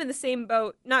 I'm kind of in the same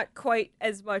boat, not quite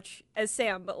as much as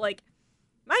Sam, but like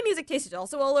my music taste is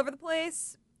also all over the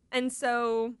place, and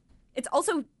so it's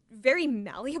also very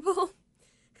malleable.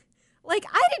 Like,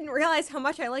 I didn't realize how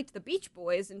much I liked the Beach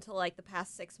Boys until like the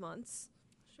past 6 months.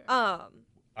 Sure.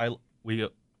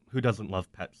 Who doesn't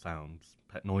love pet sounds,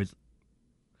 pet noise?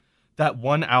 That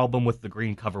one album with the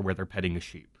green cover where they're petting a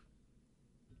sheep.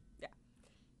 Yeah.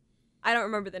 I don't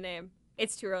remember the name.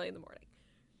 It's too early in the morning.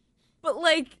 But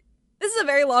like, this is a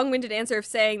very long-winded answer of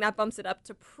saying that bumps it up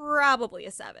to probably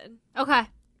a 7. Okay.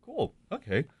 Cool.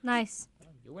 Okay. Nice.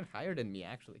 You went higher than me,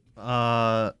 actually.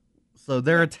 So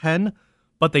they're a 10,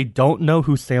 but they don't know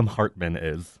who Sam Hartman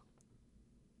is.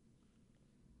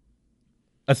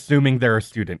 Assuming they're a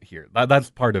student here. That's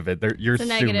part of it. You're It's a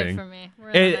assuming. negative for me. We're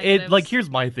in the negatives. Like, here's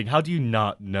my thing. How do you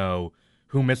not know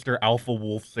who Mr. Alpha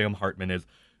Wolf Sam Hartman is?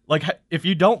 Like, if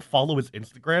you don't follow his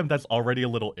Instagram, that's already a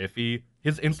little iffy.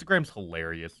 His Instagram's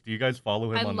hilarious. Do you guys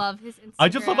follow him? I love his Instagram. I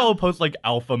just love how he'll post, like,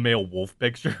 alpha male wolf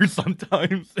pictures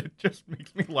sometimes. It just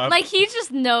makes me laugh. Like, he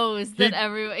just knows that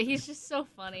everyone... He's just so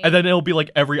funny. And then it'll be, like,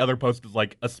 every other post is,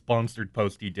 like, a sponsored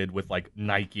post he did with, like,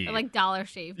 Nike. Or, like, Dollar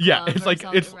Shave Yeah, Club it's or like,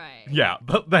 something, it's... right. Yeah,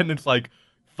 but then it's, like,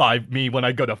 me when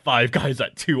I go to Five Guys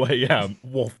at 2 a.m.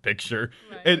 wolf picture.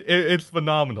 Right. It's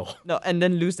phenomenal. No, and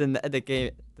then lose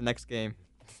the next game.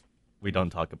 We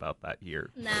don't talk about that here.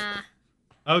 Nah.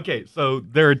 Okay, so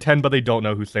they're a 10, but they don't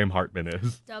know who Sam Hartman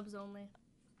is. Dubs only.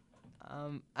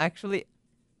 Actually,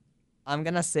 I'm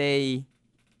gonna say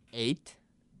 8.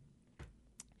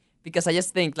 Because I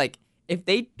just think, like, if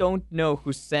they don't know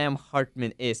who Sam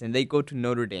Hartman is and they go to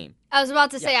Notre Dame. I was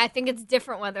about to say, I think it's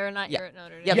different whether or not Yeah. you're at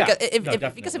Notre Dame. Yeah, Yeah. because if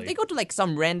Definitely. they go to, like,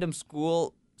 some random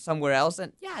school somewhere else,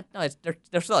 then,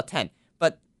 they're still a 10.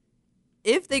 But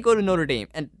if they go to Notre Dame,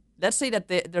 and let's say that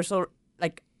they're so,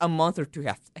 like, a month or two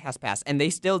has passed, and they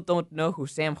still don't know who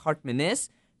Sam Hartman is,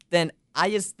 then I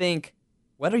just think,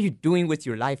 what are you doing with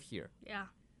your life here? Yeah.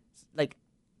 Like,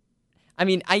 I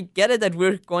mean, I get it that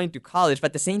we're going to college, but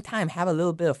at the same time, have a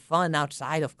little bit of fun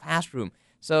outside of classroom.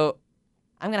 So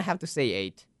I'm going to have to say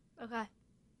 8. Okay.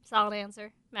 Solid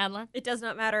answer. Madeline? It does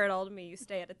not matter at all to me. You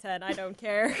stay at a 10. I don't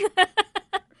care.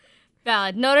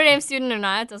 Valid. Notre Dame student or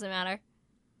not, it doesn't matter.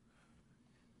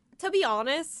 To be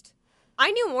honest,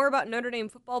 I knew more about Notre Dame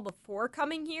football before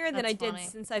coming here than That's I did funny.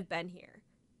 since I've been here.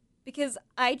 Because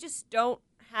I just don't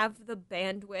have the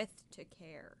bandwidth to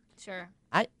care. Sure.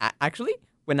 I actually,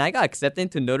 when I got accepted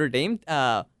into Notre Dame,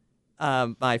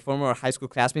 my former high school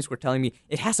classmates were telling me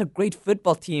it has a great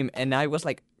football team, and I was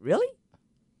like, really?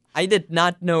 I did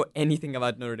not know anything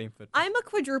about Notre Dame football. I'm a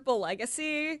quadruple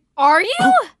legacy. Are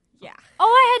you? Yeah. Oh,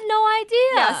 I had no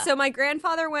idea. Yeah, so my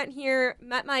grandfather went here,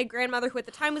 met my grandmother, who at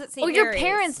the time was at St. Oh, Mary's. your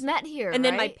parents met here, And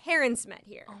then my right? parents met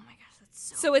here. Oh my gosh, that's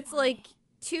so So it's funny. like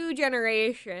 2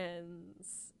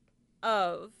 generations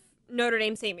of Notre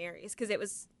Dame St. Mary's, because it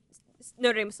was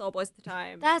Notre Dame Soul Boys at the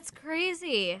time. That's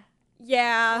crazy.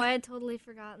 Yeah. Oh, I had totally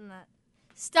forgotten that.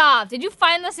 Stop. Did you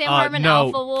find the Sam Hartman No,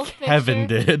 Alpha Wolf Kevin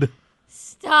picture? did.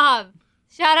 Stop.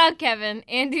 Shout out Kevin.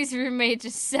 Andy's roommate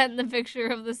just sent the picture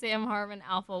of the Sam Hartman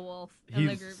Alpha Wolf in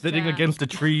the He's group sitting chat. against a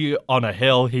tree on a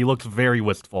hill. He looks very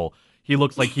wistful. He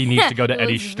looks like he needs to go to He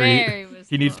Eddy looks Street. very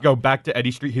He needs to wistful. go back to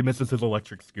Eddy Street. He misses his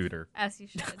electric scooter. As you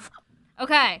should.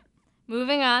 Okay,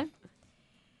 moving on.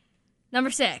 Number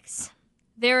 6.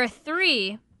 There are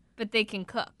 3, but they can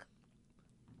cook.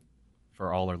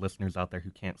 For all our listeners out there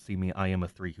who can't see me, I am a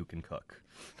 3 who can cook.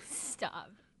 Stop.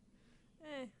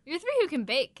 Eh. You're 3 who can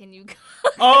bake. Can you cook?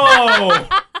 Oh,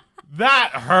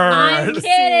 that I'm hurts.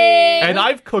 kidding. And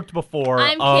I've cooked before.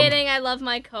 I'm kidding. I love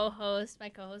my co-host. My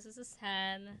co-host is a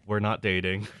 10. We're not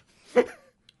dating.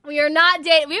 We are not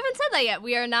dating. We haven't said that yet.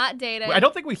 We are not dating. I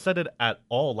don't think we said it at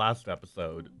all last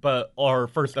episode, but our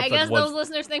first I episode guess was. those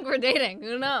listeners think we're dating.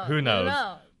 Who knows? Who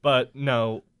knows? But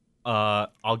no,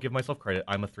 I'll give myself credit.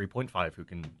 I'm a 3.5 who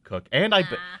can cook, and Nah.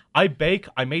 I bake.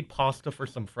 I made pasta for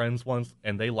some friends once,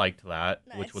 and they liked that,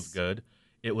 which was Nice. good.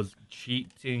 It was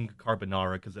cheating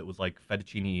carbonara because it was like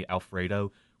fettuccine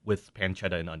Alfredo with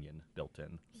pancetta and onion built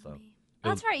in. So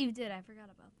That's right. You did. I forgot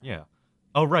about that. yeah.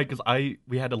 Oh right, because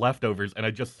we had the leftovers, and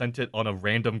I just sent it on a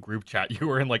random group chat. You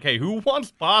were in like, hey, who wants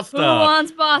pasta? Who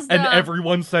wants pasta? And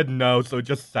everyone said no, so it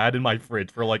just sat in my fridge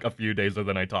for like a few days, and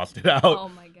then I tossed it out. Oh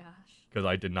my gosh. Because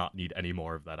I did not need any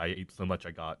more of that. I ate so much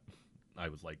I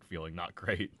was like feeling not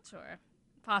great. Sure.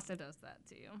 Pasta does that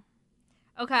to you.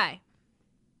 Okay.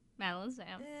 Madeline,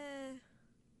 Sam.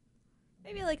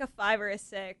 Maybe like a 5 or a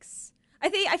 6. I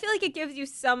feel like it gives you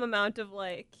some amount of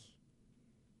like,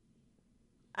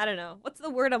 I don't know. What's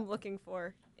the word I'm looking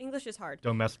for? English is hard.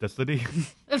 Domesticity.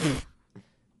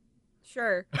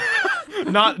 Sure.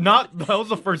 not that was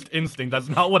the first instinct. That's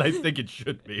not what I think it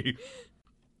should be.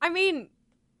 I mean,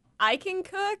 I can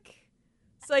cook,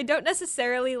 so I don't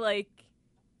necessarily like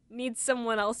need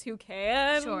someone else who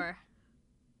can. Sure.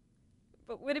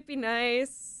 But would it be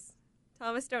nice?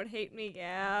 Thomas, don't hate me,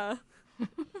 yeah.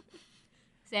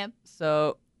 Sam.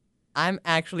 So, I'm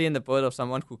actually in the boat of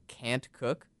someone who can't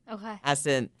cook. Okay. As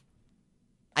in,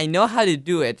 I know how to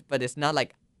do it, but it's not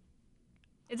like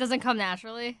It doesn't come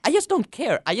naturally. I just don't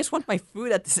care. I just want my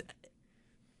food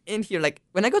in here. Like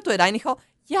when I go to a dining hall,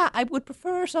 yeah, I would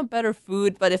prefer some better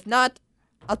food, but if not,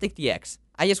 I'll take the X.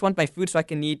 I just want my food so I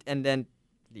can eat and then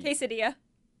leave. Quesadilla.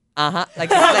 Uh-huh. Like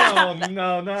Oh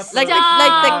no, not like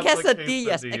Stop. the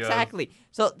quesadillas. Exactly.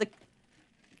 So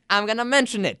I'm gonna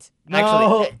mention it.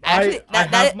 No, Actually, I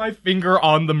have my finger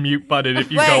on the mute button if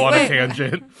you go on a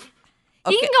tangent.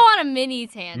 He can go on a mini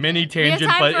tangent. Mini We have tangent,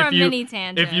 time but for a mini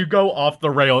tangent. if you go off the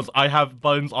rails, I have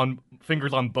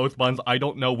fingers on both buttons. I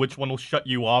don't know which one will shut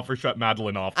you off or shut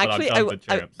Madeline off, but Actually, I've done the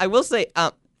chance. I will say,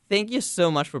 thank you so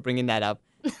much for bringing that up.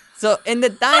 So in the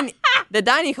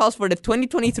dining halls for the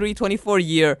 2023-24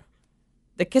 year,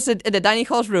 the dining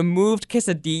halls removed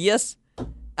quesadillas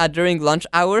during lunch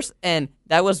hours, and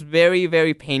that was very,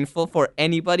 very painful for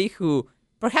anybody who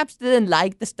perhaps didn't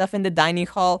like the stuff in the dining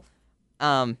hall,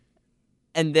 and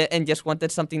just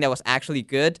wanted something that was actually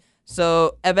good.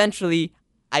 So eventually,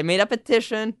 I made a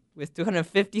petition with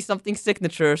 250-something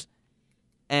signatures,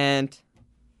 and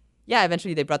yeah,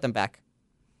 eventually they brought them back.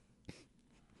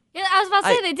 Yeah, I was about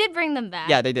to say they did bring them back.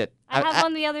 Yeah, they did. I had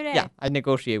one the other day. Yeah, I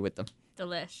negotiated with them.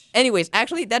 Delish. Anyways,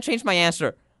 actually, that changed my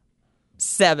answer.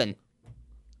 7.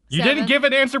 You didn't give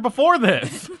an answer before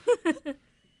this.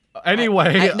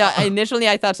 Anyway. Initially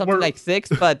I thought something like 6,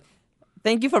 but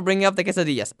thank you for bringing up the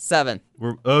quesadillas. 7.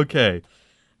 We're okay.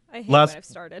 I hate Last- when I've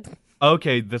started.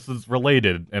 Okay, this is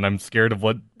related, and I'm scared of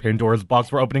what Pandora's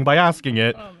box we're opening by asking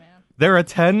it. Oh, man. They're a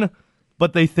 10,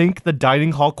 but they think the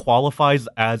dining hall qualifies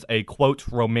as a, quote,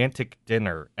 romantic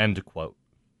dinner, end quote.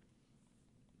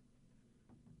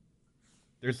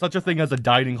 There's such a thing as a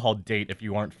dining hall date if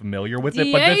you aren't familiar with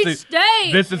it, but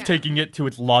this is taking it to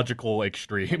its logical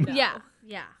extreme. Yeah.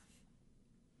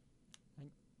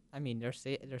 I mean, they're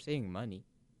saving money.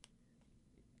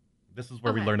 This is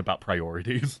where we learn about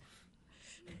priorities.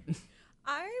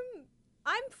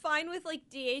 I'm fine with like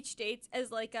DH dates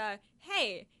as like a,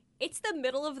 hey, it's the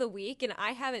middle of the week and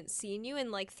I haven't seen you in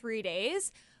like 3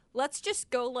 days. Let's just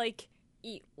go like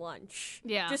eat lunch.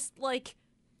 Yeah. Just like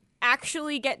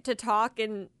actually get to talk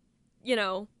and, you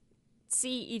know,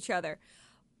 see each other.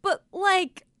 But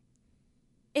like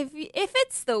if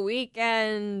it's the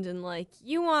weekend and like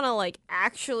you want to like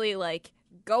actually like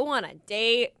go on a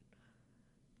date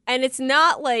and it's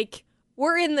not like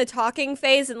we're in the talking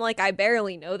phase and like I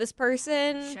barely know this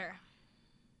person. Sure.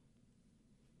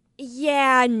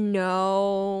 Yeah,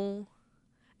 no.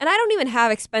 And I don't even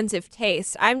have expensive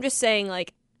taste. I'm just saying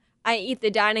like I eat the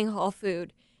dining hall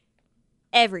food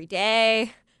every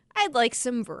day. I'd like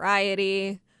some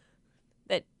variety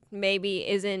that maybe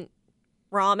isn't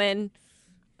ramen.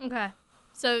 Okay.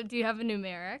 So, do you have a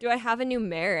numeric? Do I have a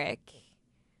numeric?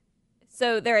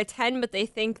 So they're a 10, but they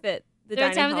think that the There are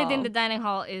dining times hall they think the dining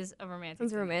hall is a romantic.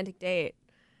 is a romantic date.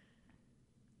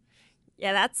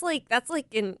 Yeah, that's like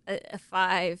a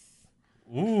 5.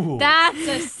 Ooh. That's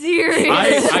a serious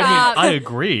I shot. mean, I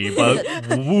agree, but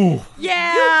woo.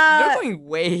 Yeah. You're going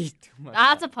way too much.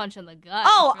 That's a punch in the gut.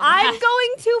 Oh, for I'm that.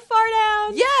 going too far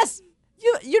down. Yes!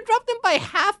 You dropped them by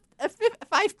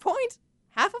 5 points?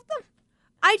 Half of them?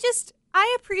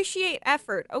 I appreciate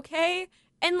effort, okay?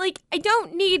 And like I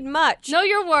don't need much. Know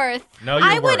your worth. No,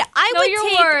 you're worth.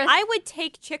 I would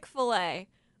take Chick-fil-A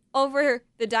over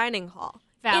the dining hall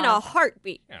in a Valid.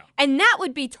 heartbeat. Yeah. And that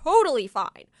would be totally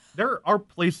fine. There are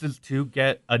places to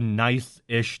get a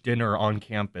nice-ish dinner on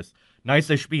campus.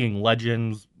 Nice-ish being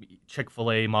Legends,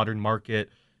 Chick-fil-A, Modern Market,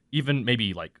 even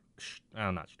maybe like,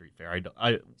 not Street Fair.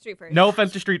 Street fair. No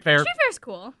offense to Street Fair. Street Fair's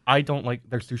cool. I don't like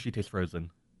their sushi tastes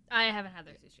frozen. I haven't had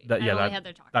their sushi. That- yeah, I only that- had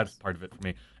their tacos. That's part of it for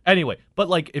me. Anyway, but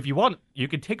like if you want, you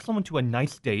could take someone to a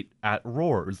nice date at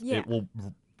Roar's. Yeah. It will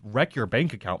wreck your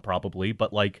bank account probably,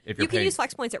 but like if you're You can paying, use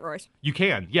flex points at Roar's. you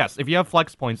can. Yes, if you have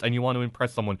flex points and you want to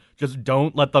impress someone, just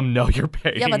don't let them know you're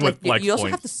paying Yeah, but with like, flex you also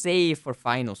points. have to save for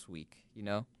finals week, you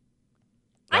know?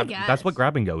 I That's what guess.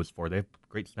 Grab and Go is for. They have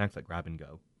great snacks at Grab and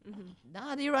Go.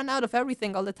 Nah, they run out of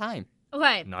everything all the time.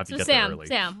 Okay, Not if you so get there early.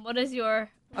 Sam, what is your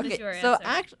Okay, answer? so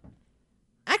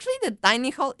Actually, the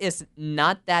dining hall is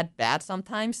not that bad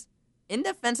sometimes. In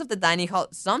defense of the dining hall,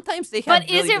 sometimes they have. But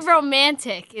is really it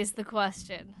romantic? Is the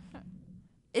question.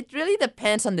 It really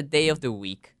depends on the day of the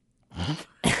week.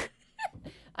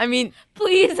 I mean,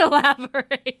 Please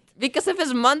elaborate. because if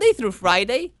it's Monday through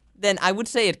Friday, then I would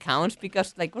say it counts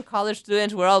because, like, we're college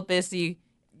students, we're all busy.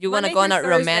 You want to Monday go on through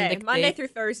a Thursday. romantic Monday date. through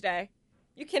Thursday.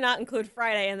 You cannot include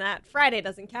Friday in that. Friday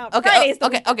doesn't count. Okay, Friday's the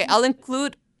okay, weekend. okay. I'll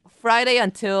include Friday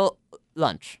until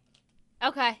lunch.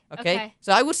 Okay. Okay.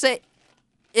 So I would say,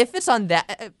 if it's on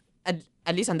that,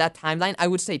 at least on that timeline, I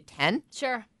would say 10.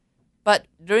 Sure. But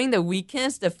during the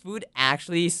weekends, the food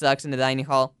actually sucks in the dining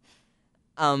hall.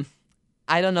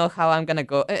 I don't know how I'm gonna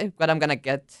go, what I'm gonna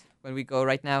get when we go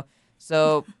right now.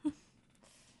 So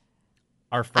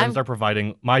Our friends are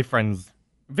providing. My friends.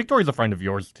 Victoria's a friend of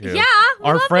yours too. Yeah, we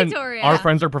love Victoria. Our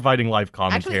friends are providing live actually,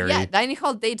 commentary. yeah, dining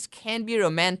hall dates can be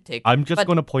romantic. I'm just but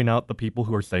going to point out the people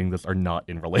who are saying this are not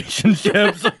in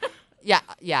relationships. yeah,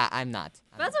 I'm not.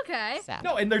 That's okay. Sad.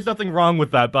 No, and there's nothing wrong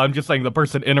with that, but I'm just saying the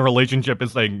person in a relationship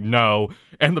is saying no,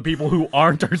 and the people who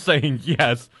aren't are saying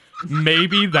yes.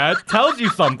 Maybe that tells you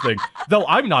something. Though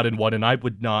I'm not in one, and I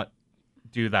would not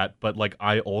do that, but like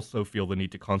I also feel the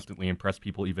need to constantly impress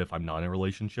people even if I'm not in a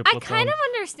relationship I with kind them. of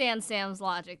understand Sam's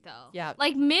logic, though. Yeah.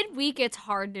 Like, midweek, it's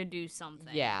hard to do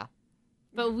something. Yeah.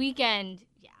 But weekend,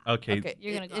 yeah. Okay. Okay.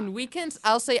 You're gonna go in off. weekends,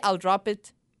 I'll say I'll drop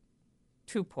it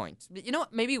 2 points. But you know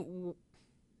what? Maybe.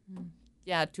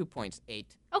 Yeah, 2 points.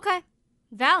 8. Okay.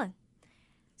 Valid.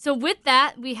 So with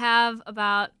that, we have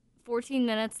about 14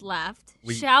 minutes left.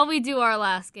 Shall we do our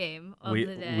last game of the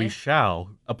day? We shall.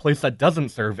 A place that doesn't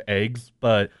serve eggs,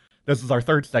 but this is our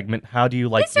third segment. How do you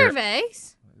They like serve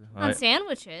eggs on I-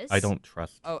 sandwiches. I don't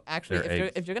trust. Oh, actually, They're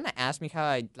if eggs. you're gonna ask me how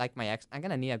I like my ex, I'm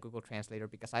gonna need a Google Translator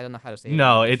because I don't know how to say it.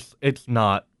 No, it's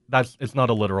not. It's not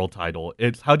a literal title.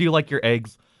 It's how do you like your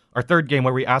eggs? Our third game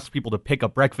where we ask people to pick a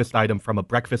breakfast item from a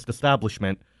breakfast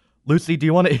establishment. Lucy, do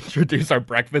you want to introduce our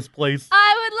breakfast place?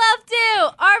 I would love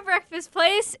to. Our breakfast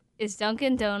place is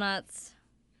Dunkin' Donuts.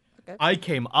 I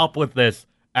came up with this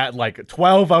at like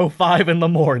 12:05 in the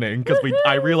morning because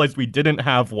I realized we didn't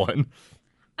have one.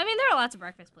 I mean, there are lots of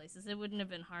breakfast places. It wouldn't have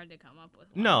been hard to come up with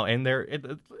one. No, and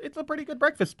it's a pretty good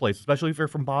breakfast place, especially if you're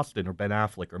from Boston or Ben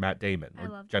Affleck or Matt Damon I or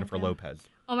love Jennifer Dunkin'. Lopez.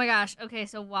 Oh my gosh. Okay,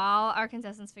 so while our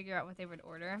contestants figure out what they would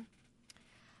order,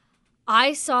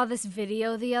 I saw this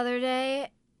video the other day,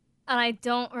 and I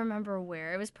don't remember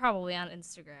where. It was probably on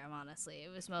Instagram, honestly. It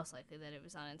was most likely that it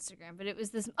was on Instagram. But it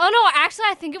was this... Oh, no, actually,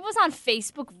 I think it was on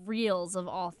Facebook Reels, of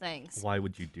all things. Why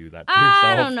would you do that to yourself?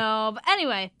 I don't know. But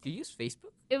anyway, Do you use Facebook?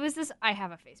 it was this... I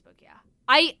have a Facebook, yeah.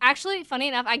 I actually, funny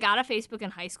enough, I got a Facebook in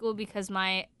high school because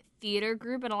my theater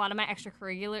group and a lot of my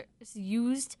extracurriculars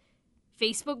used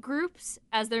Facebook groups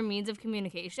as their means of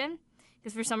communication.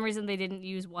 Because for some reason they didn't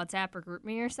use WhatsApp or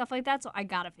GroupMe or stuff like that, so I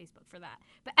got a Facebook for that.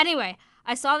 But anyway,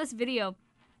 I saw this video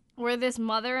where this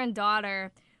mother and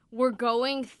daughter were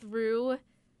going through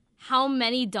how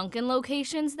many Dunkin'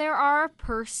 locations there are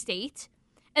per state.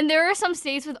 And there are some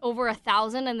states with over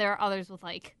 1,000, and there are others with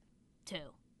like 2.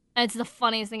 And it's the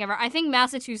funniest thing ever. I think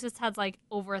Massachusetts has like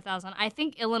over 1,000. I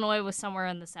think Illinois was somewhere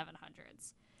in the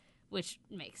 700s, which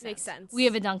makes sense. Makes sense. We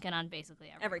have a Dunkin' on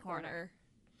basically Every corner.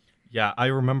 Yeah, I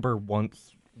remember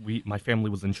once my family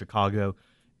was in Chicago,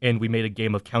 and we made a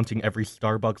game of counting every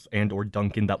Starbucks and or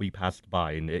Dunkin' that we passed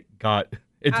by, and it got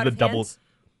into Out the of double. hand?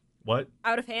 What?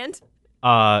 Out of hand?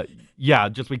 Yeah,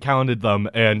 just we counted them,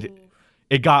 and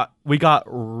we got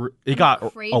a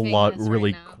craving lot this right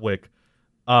really now. quick.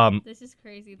 This is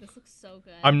crazy. This looks so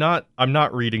good. I'm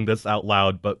not reading this out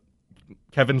loud, but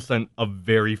Kevin sent a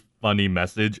very funny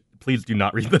message. Please do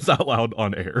not read this out loud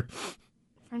on air.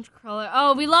 French cruller.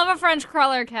 Oh, we love a French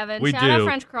cruller, Kevin. We Shout out do.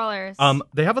 French crullers.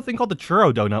 They have a thing called the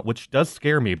churro donut, which does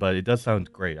scare me, but it does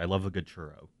sound great. I love a good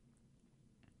churro.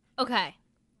 Okay.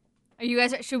 Are you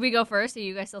guys? Should we go first? Are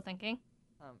you guys still thinking?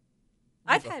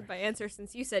 I've had my answer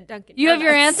since you said Dunkin' You have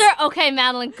your Donuts. answer? Okay,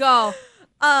 Madeline, go.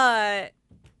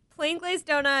 Plain glazed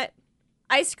donut,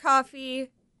 iced coffee,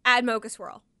 add mocha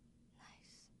swirl.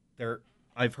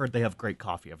 I've heard they have great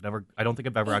coffee. I don't think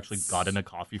I've ever actually gotten a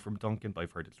coffee from Dunkin', but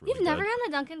I've heard it's really You've never good. gotten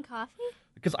a Dunkin' coffee?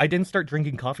 Because I didn't start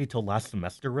drinking coffee till last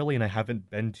semester, really, and I haven't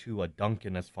been to a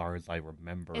Dunkin' as far as I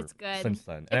remember It's good. since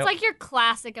then. It's like your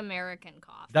classic American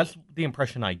coffee. That's the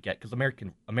impression I get, because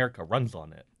America runs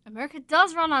on it. America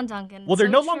does run on Dunkin'. Well, they're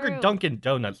so no longer true. Dunkin'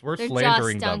 Donuts. We're They're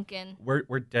slandering just them. Dunkin'.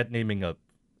 We're dead naming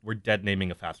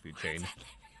a fast food chain.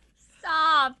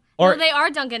 Stop. Or- no, they are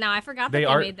Dunkin' now. I forgot that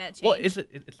they made that change. Well,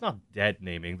 it's not dead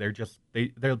naming. They're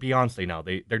Beyonce now.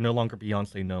 They're no longer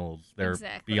Beyonce Knowles. They're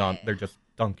Exactly. They're just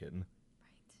Dunkin'.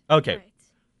 Okay. Right.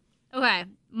 Okay.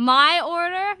 My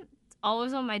order,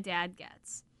 always what my dad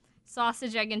gets.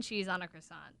 Sausage, egg, and cheese on a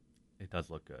croissant. It does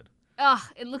look good. Ugh,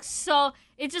 it looks so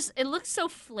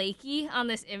flaky on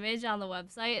this image on the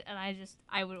website, and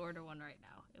I would order one right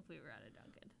now if we were at a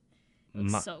Dunkin'.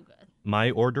 It looks so good.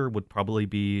 My order would probably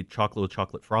be chocolate with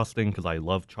chocolate frosting because I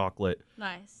love chocolate.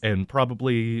 Nice. And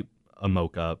probably a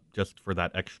mocha just for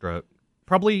that extra.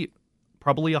 Probably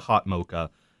a hot mocha,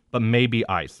 but maybe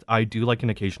iced. I do like an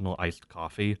occasional iced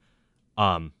coffee.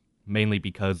 Mainly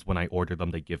because when I order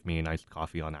them, they give me an iced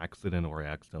coffee on accident, or I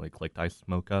accidentally clicked iced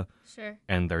mocha. Sure.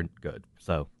 And they're good.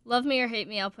 So love me or hate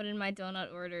me, I'll put in my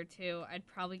donut order too. I'd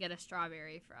probably get a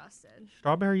strawberry frosted.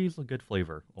 strawberry is a good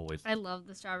flavor, always. I love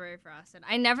the strawberry frosted.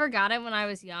 I never got it when I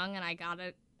was young, and I got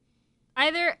it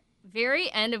either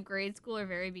very end of grade school or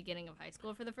very beginning of high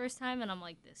school for the first time, and I'm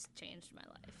like, this changed my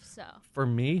life. So For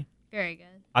me, very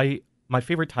good. my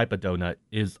favorite type of donut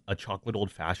is a chocolate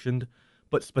old fashioned,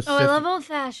 but Oh, I love old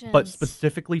fashions. But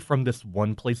specifically from this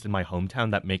one place in my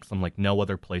hometown that makes them like no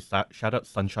other place. Shout out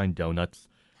Sunshine Donuts.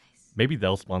 Nice. Maybe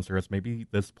they'll sponsor us. Maybe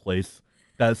this place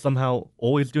that is somehow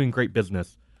always doing great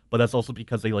business. But that's also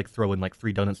because they like throw in like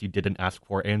 3 donuts you didn't ask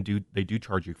for, and they do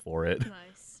charge you for it.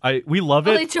 Nice. We love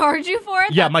Oh, it. they charge you for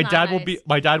it? Yeah, That's my not dad nice.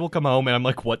 my dad will come home and I'm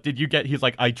like, "What did you get?" He's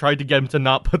like, "I tried to get him to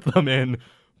not put them in,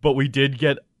 but we did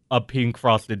get a pink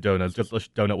frosted donut, just a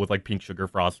donut with like pink sugar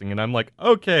frosting." And I'm like,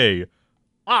 "Okay.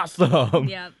 Awesome."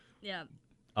 Yep.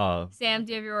 Uh Sam,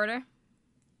 do you have your order?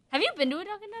 Have you been to a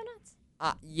Dunkin'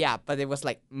 Donuts? Yeah, but it was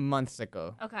like months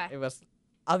ago. Okay. It was.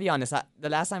 I'll be honest. The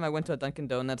last time I went to a Dunkin'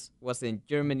 Donuts was in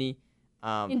Germany.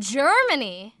 In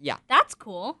Germany? Yeah. That's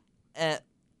cool.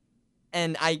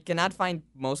 And I cannot find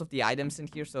most of the items in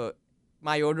here, so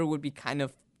my order would be kind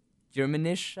of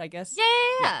Germanish, I guess.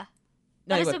 Yeah.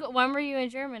 No, That it is was so good. When were you in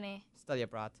Germany? study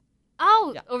abroad.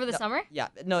 Oh, Yeah. over the No, summer? Yeah,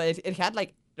 no, it had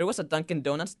like, there was a Dunkin'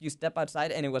 Donuts, you step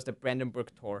outside, and it was the Brandenburg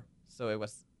tour, so it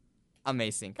was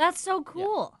amazing. That's so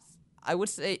cool. I would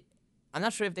say, I'm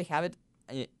not sure if they have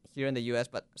it here in the U.S.,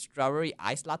 but strawberry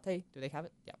ice latte, do they have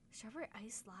it? Yeah. Strawberry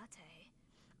iced latte.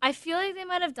 I feel like they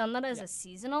might have done that as a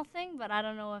seasonal thing, but I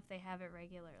don't know if they have it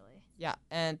regularly. Yeah,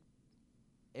 and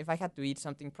if I had to eat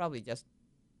something, probably just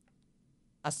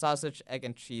a sausage, egg,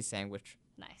 and cheese sandwich.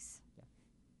 Nice. Yeah.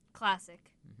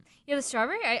 Classic. Mm-hmm. Yeah, the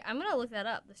strawberry, I'm going to look that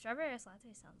up. The strawberry iced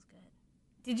latte sounds good.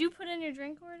 Did you put in your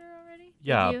drink order already?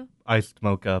 yeah, iced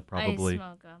mocha probably Iced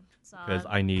mocha. because Solid.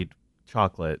 I need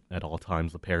chocolate at all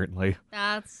times apparently.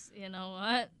 That's, you know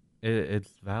what?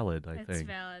 It's valid, I It's think.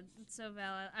 valid. It's so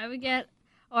valid. I would get,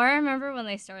 I remember when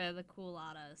they started the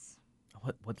cooladas.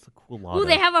 What's a cool lot? Ooh,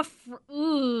 they have they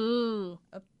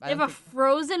I have don't a think-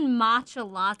 frozen matcha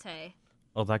latte.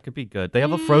 Oh, that could be good. They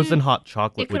have a frozen hot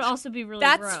chocolate, It could which also be really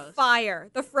That's gross. fire.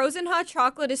 The frozen hot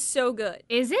chocolate is so good.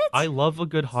 Is it? I love a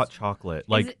good hot chocolate.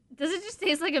 Like Does it just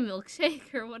taste like a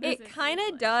milkshake or what is it? It kind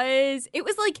taste of like? does. It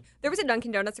was like, there was a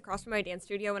Dunkin' Donuts across from my dance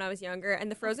studio when I was younger, and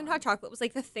the frozen hot chocolate was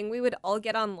like the thing we would all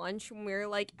get on lunch when we were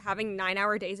like having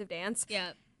 9-hour days of dance.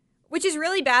 Yeah. Which is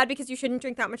really bad because you shouldn't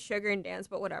drink that much sugar in dance,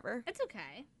 but whatever. It's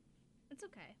okay. It's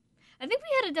okay. I think we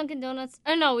had a Dunkin' Donuts.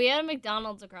 Oh, no, we had a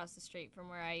McDonald's across the street from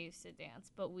where I used to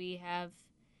dance. But we have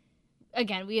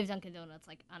Dunkin' Donuts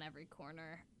like on every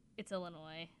corner. It's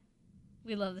Illinois.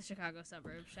 We love the Chicago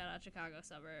suburbs. Shout out Chicago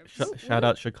suburbs. shout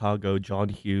out Chicago. John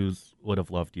Hughes would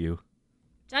have loved you.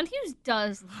 John Hughes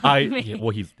does love me. Yeah,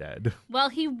 well, he's dead. Well,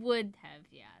 he would have,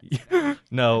 yeah. That's fair.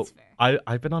 No, That's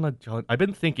fair. I've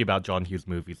been thinking about John Hughes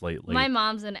movies lately. My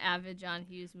mom's an avid John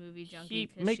Hughes movie junkie He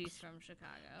because makes- she's from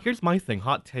Chicago. Here's my thing,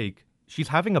 hot take. She's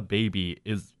Having a Baby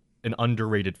is an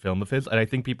underrated film of his, and I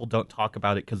think people don't talk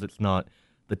about it because it's not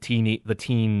the teen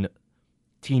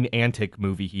antic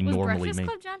movie he Was normally Breakfast made.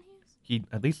 Club John Hughes? He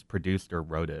at least produced or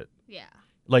wrote it. Yeah.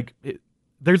 Like,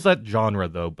 there's that genre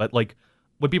though, but like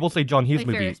when people say John Hughes Like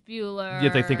movie, Ferris Bueller. yeah,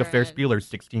 they think of Ferris and Bueller's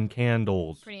 16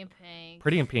 Candles, Pretty in Pink.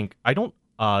 Pretty in Pink. I don't.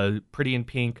 Pretty in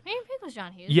Pink. Pretty in Pink was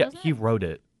John Hughes. Yeah, wasn't he it? wrote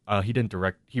it. He didn't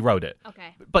direct. He wrote it.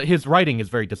 Okay. But his writing is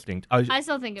very distinct. I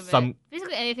still think of it.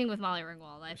 Basically anything with Molly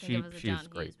Ringwald, I think of as a she John is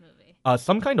great. Hughes movie.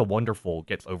 Some Kind of Wonderful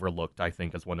gets overlooked, I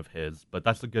think, as one of his, but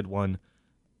that's a good one.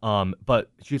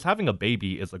 But She's Having a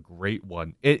Baby is a great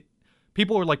one.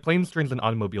 People are like Planes, Trains, and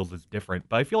Automobiles is different,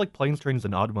 but I feel like Planes, Trains,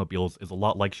 and Automobiles is a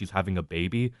lot like She's Having a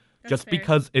Baby, just fair.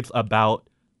 because it's about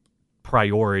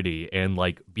priority and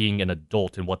like being an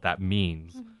adult and what that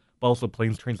means. Mm-hmm. But also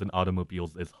Planes, Trains, and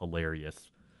Automobiles is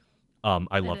hilarious.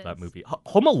 I love that is. movie.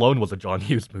 Home Alone was a John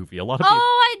Hughes movie. A lot of people.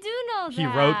 Oh, I do know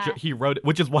that. He wrote it,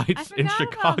 which is why I it's in forgot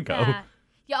Chicago. about that.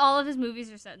 Yeah, all of his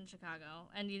movies are set in Chicago,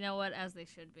 and you know what? As they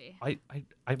should be.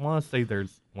 I want to say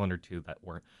there's one or two that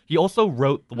weren't. He also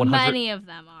wrote the 100. Many of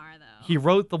them are though. He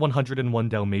wrote the 101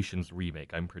 Dalmatians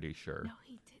remake. I'm pretty sure. No,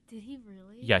 he did. Did he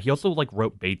really? Yeah, he also like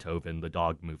wrote Beethoven, the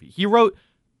dog movie. He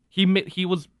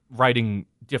was writing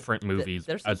different movies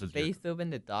There's as a his. Beethoven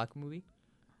the dog movie.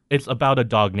 It's about a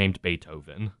dog named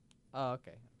Beethoven. Oh,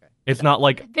 okay. It's not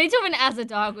like Beethoven as a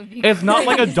dog would be. it's not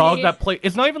like a dog crazy. that play.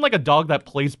 It's not even like a dog that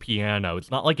plays piano.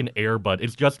 It's not like an Airbud.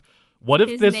 It's just what if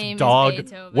His this name is dog?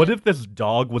 Beethoven. What if this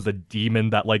dog was a demon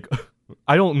that like?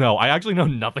 I don't know. I actually know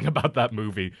nothing about that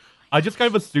movie. I just kind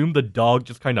of assumed the dog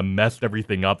just kind of messed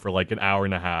everything up for like an hour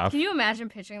and a half. Can you imagine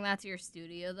pitching that to your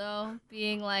studio though?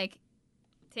 Being like,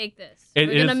 take this. It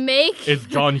We're gonna is- make It's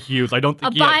John Hughes. I don't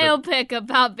a think he had the- biopic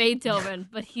about Beethoven,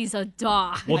 but he's a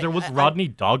dog. Well, there was Rodney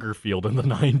Doggerfield in the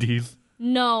 90s.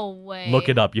 No way. Look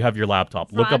it up. You have your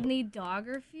laptop. Look up. Rodney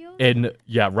Doggerfield? And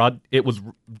yeah, it was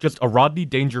just a Rodney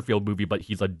Dangerfield movie, but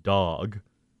he's a dog.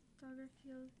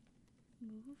 Doggerfield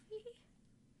movie?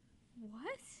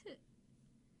 What?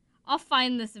 I'll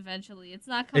find this eventually. It's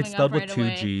not coming It's up spelled right with two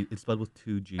away. G. It's spelled with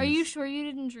two G's. Are you sure you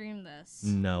didn't dream this?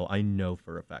 No, I know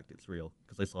for a fact it's real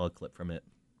because I saw a clip from it.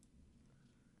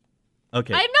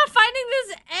 Okay, I'm not finding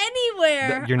this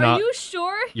anywhere. You're Are not- you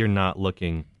sure? you're not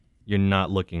looking. You're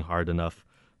not looking hard enough.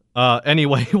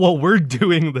 Anyway, while we're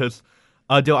doing this,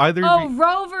 do either? Oh, of you...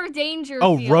 Rover Dangerfield.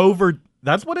 Oh, Rover.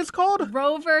 That's what it's called.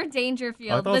 Rover I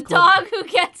Dangerfield. thought The it was called- dog who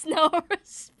gets no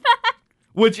respect.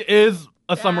 Which is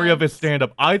a summary of his That's-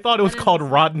 stand-up. I thought it was that is- called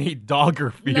Rodney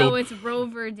Doggerfield. No, it's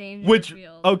Rover Dangerfield. Which,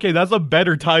 okay, that's a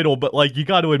better title, but, like, you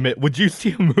got to admit, would you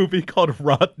see a movie called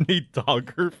Rodney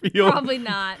Doggerfield? Probably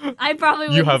not. I probably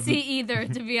You wouldn't have- see either,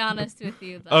 to be honest with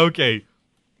you, though. Okay,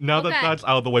 now that Okay. that's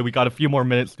out of the way, we got a few more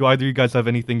minutes. Do either of you guys have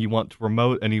anything you want to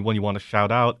promote? Anyone you want to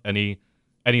shout out? Any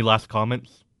last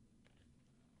comments?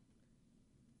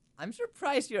 I'm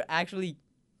surprised you're actually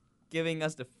giving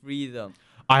us the freedom.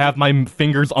 I have my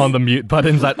fingers on the mute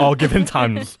buttons at all given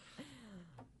times.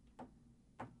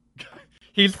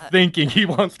 He's thinking he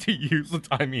wants to use the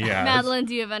time he has. Madeline,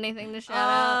 do you have anything to shout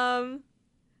out?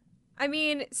 I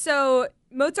mean, so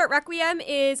Mozart Requiem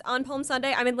is on Palm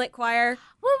Sunday. I'm in lit choir.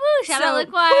 Woo woo! Shout out So-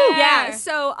 the choir. Yeah,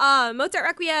 so Mozart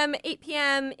Requiem, 8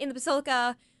 p.m. in the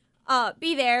Basilica.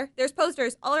 Be there. There's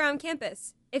posters all around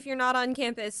campus. If you're not on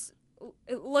campus,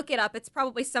 look it up. It's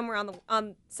probably somewhere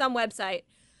on some website.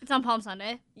 It's on Palm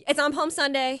Sunday. It's on Palm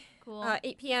Sunday, Cool.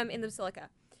 8 p.m. in the Basilica.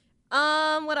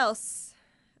 What else?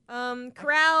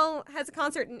 Chorale has a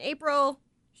concert in April.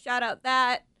 Shout out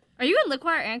that. Are you in Lit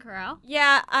Choir and Chorale?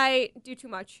 Yeah, I do too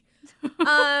much.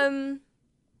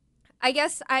 I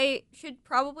guess I should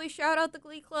probably shout out the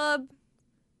Glee Club.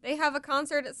 They have a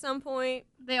concert at some point.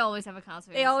 They always have a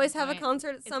concert. They at always some have a point. concert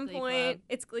at It's some Glee point. Club.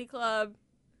 It's Glee Club.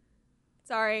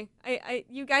 Sorry.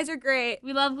 You guys are great.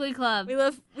 We love Glee Club.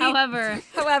 However,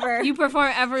 However. you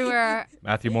perform everywhere.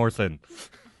 Matthew Morrison.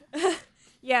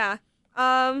 Yeah.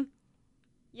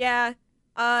 Yeah.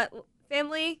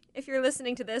 Family, if you're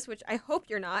listening to this, which I hope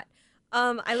you're not,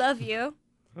 I love you.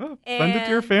 Oh, send it to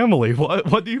your And- family.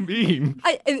 What do you mean?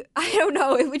 I don't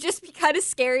know. It would just be kind of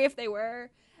scary if they were.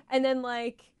 And then,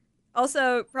 like,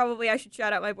 also, probably I should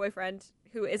shout out my boyfriend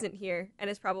who isn't here and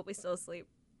is probably still asleep.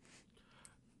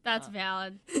 That's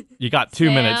valid. You got 2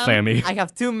 minutes, Sam? Sammy. I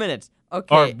have 2 minutes.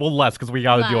 Okay. Or, well, less, because we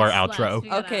got to do our Less, outro. we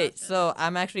gotta Okay, outro. so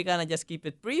I'm actually gonna just keep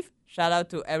it brief. Shout out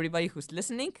to everybody who's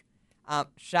listening.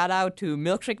 Shout out to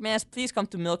Milkshake Mass. Please come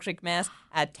to Milkshake Mass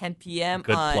at 10 p.m.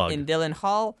 Good plug. in Dillon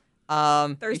Hall.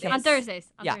 Thursdays. On Thursdays.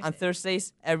 On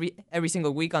Thursdays, every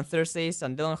single week on Thursdays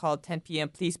on Dillon Hall, 10 p.m.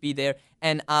 Please be there.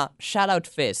 And shout out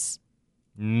Fizz.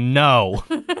 No.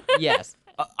 Yes.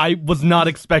 I was not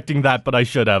expecting that, but I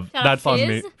should have. Shout out That's on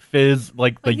me. Fizz? Fizz,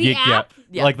 like the Like the Yik Yak. app?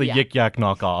 Yeah, Like the yeah. Yik Yak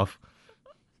knockoff.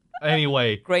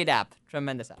 Anyway, Great app.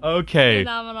 Tremendous app. okay.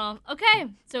 Phenomenal. Okay,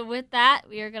 so with that,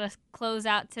 we are going to close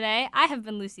out today. I have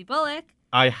been Lucy Bullock.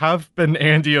 I have been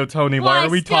Andy O'Tony. Well, Why I are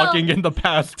we still- talking in the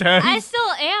past tense? I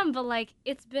still am, but like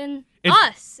it's been It's-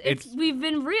 us. it's- We've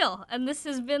been real, and this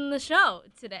has been the show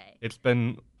today. It's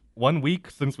been 1 week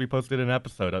since we posted an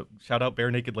episode. Shout out Bare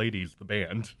Naked Ladies, the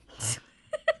band.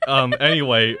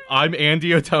 Anyway, I'm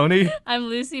Andy O'Tony. I'm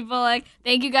Lucy Bullock.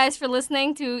 Thank you guys for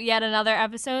listening to yet another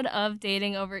episode of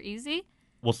Dating Over Easy.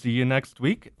 We'll see you next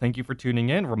week. Thank you for tuning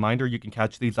in. Reminder, you can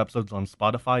catch these episodes on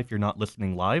Spotify if you're not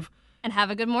listening live. And have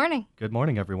a good morning. Good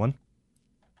morning, everyone.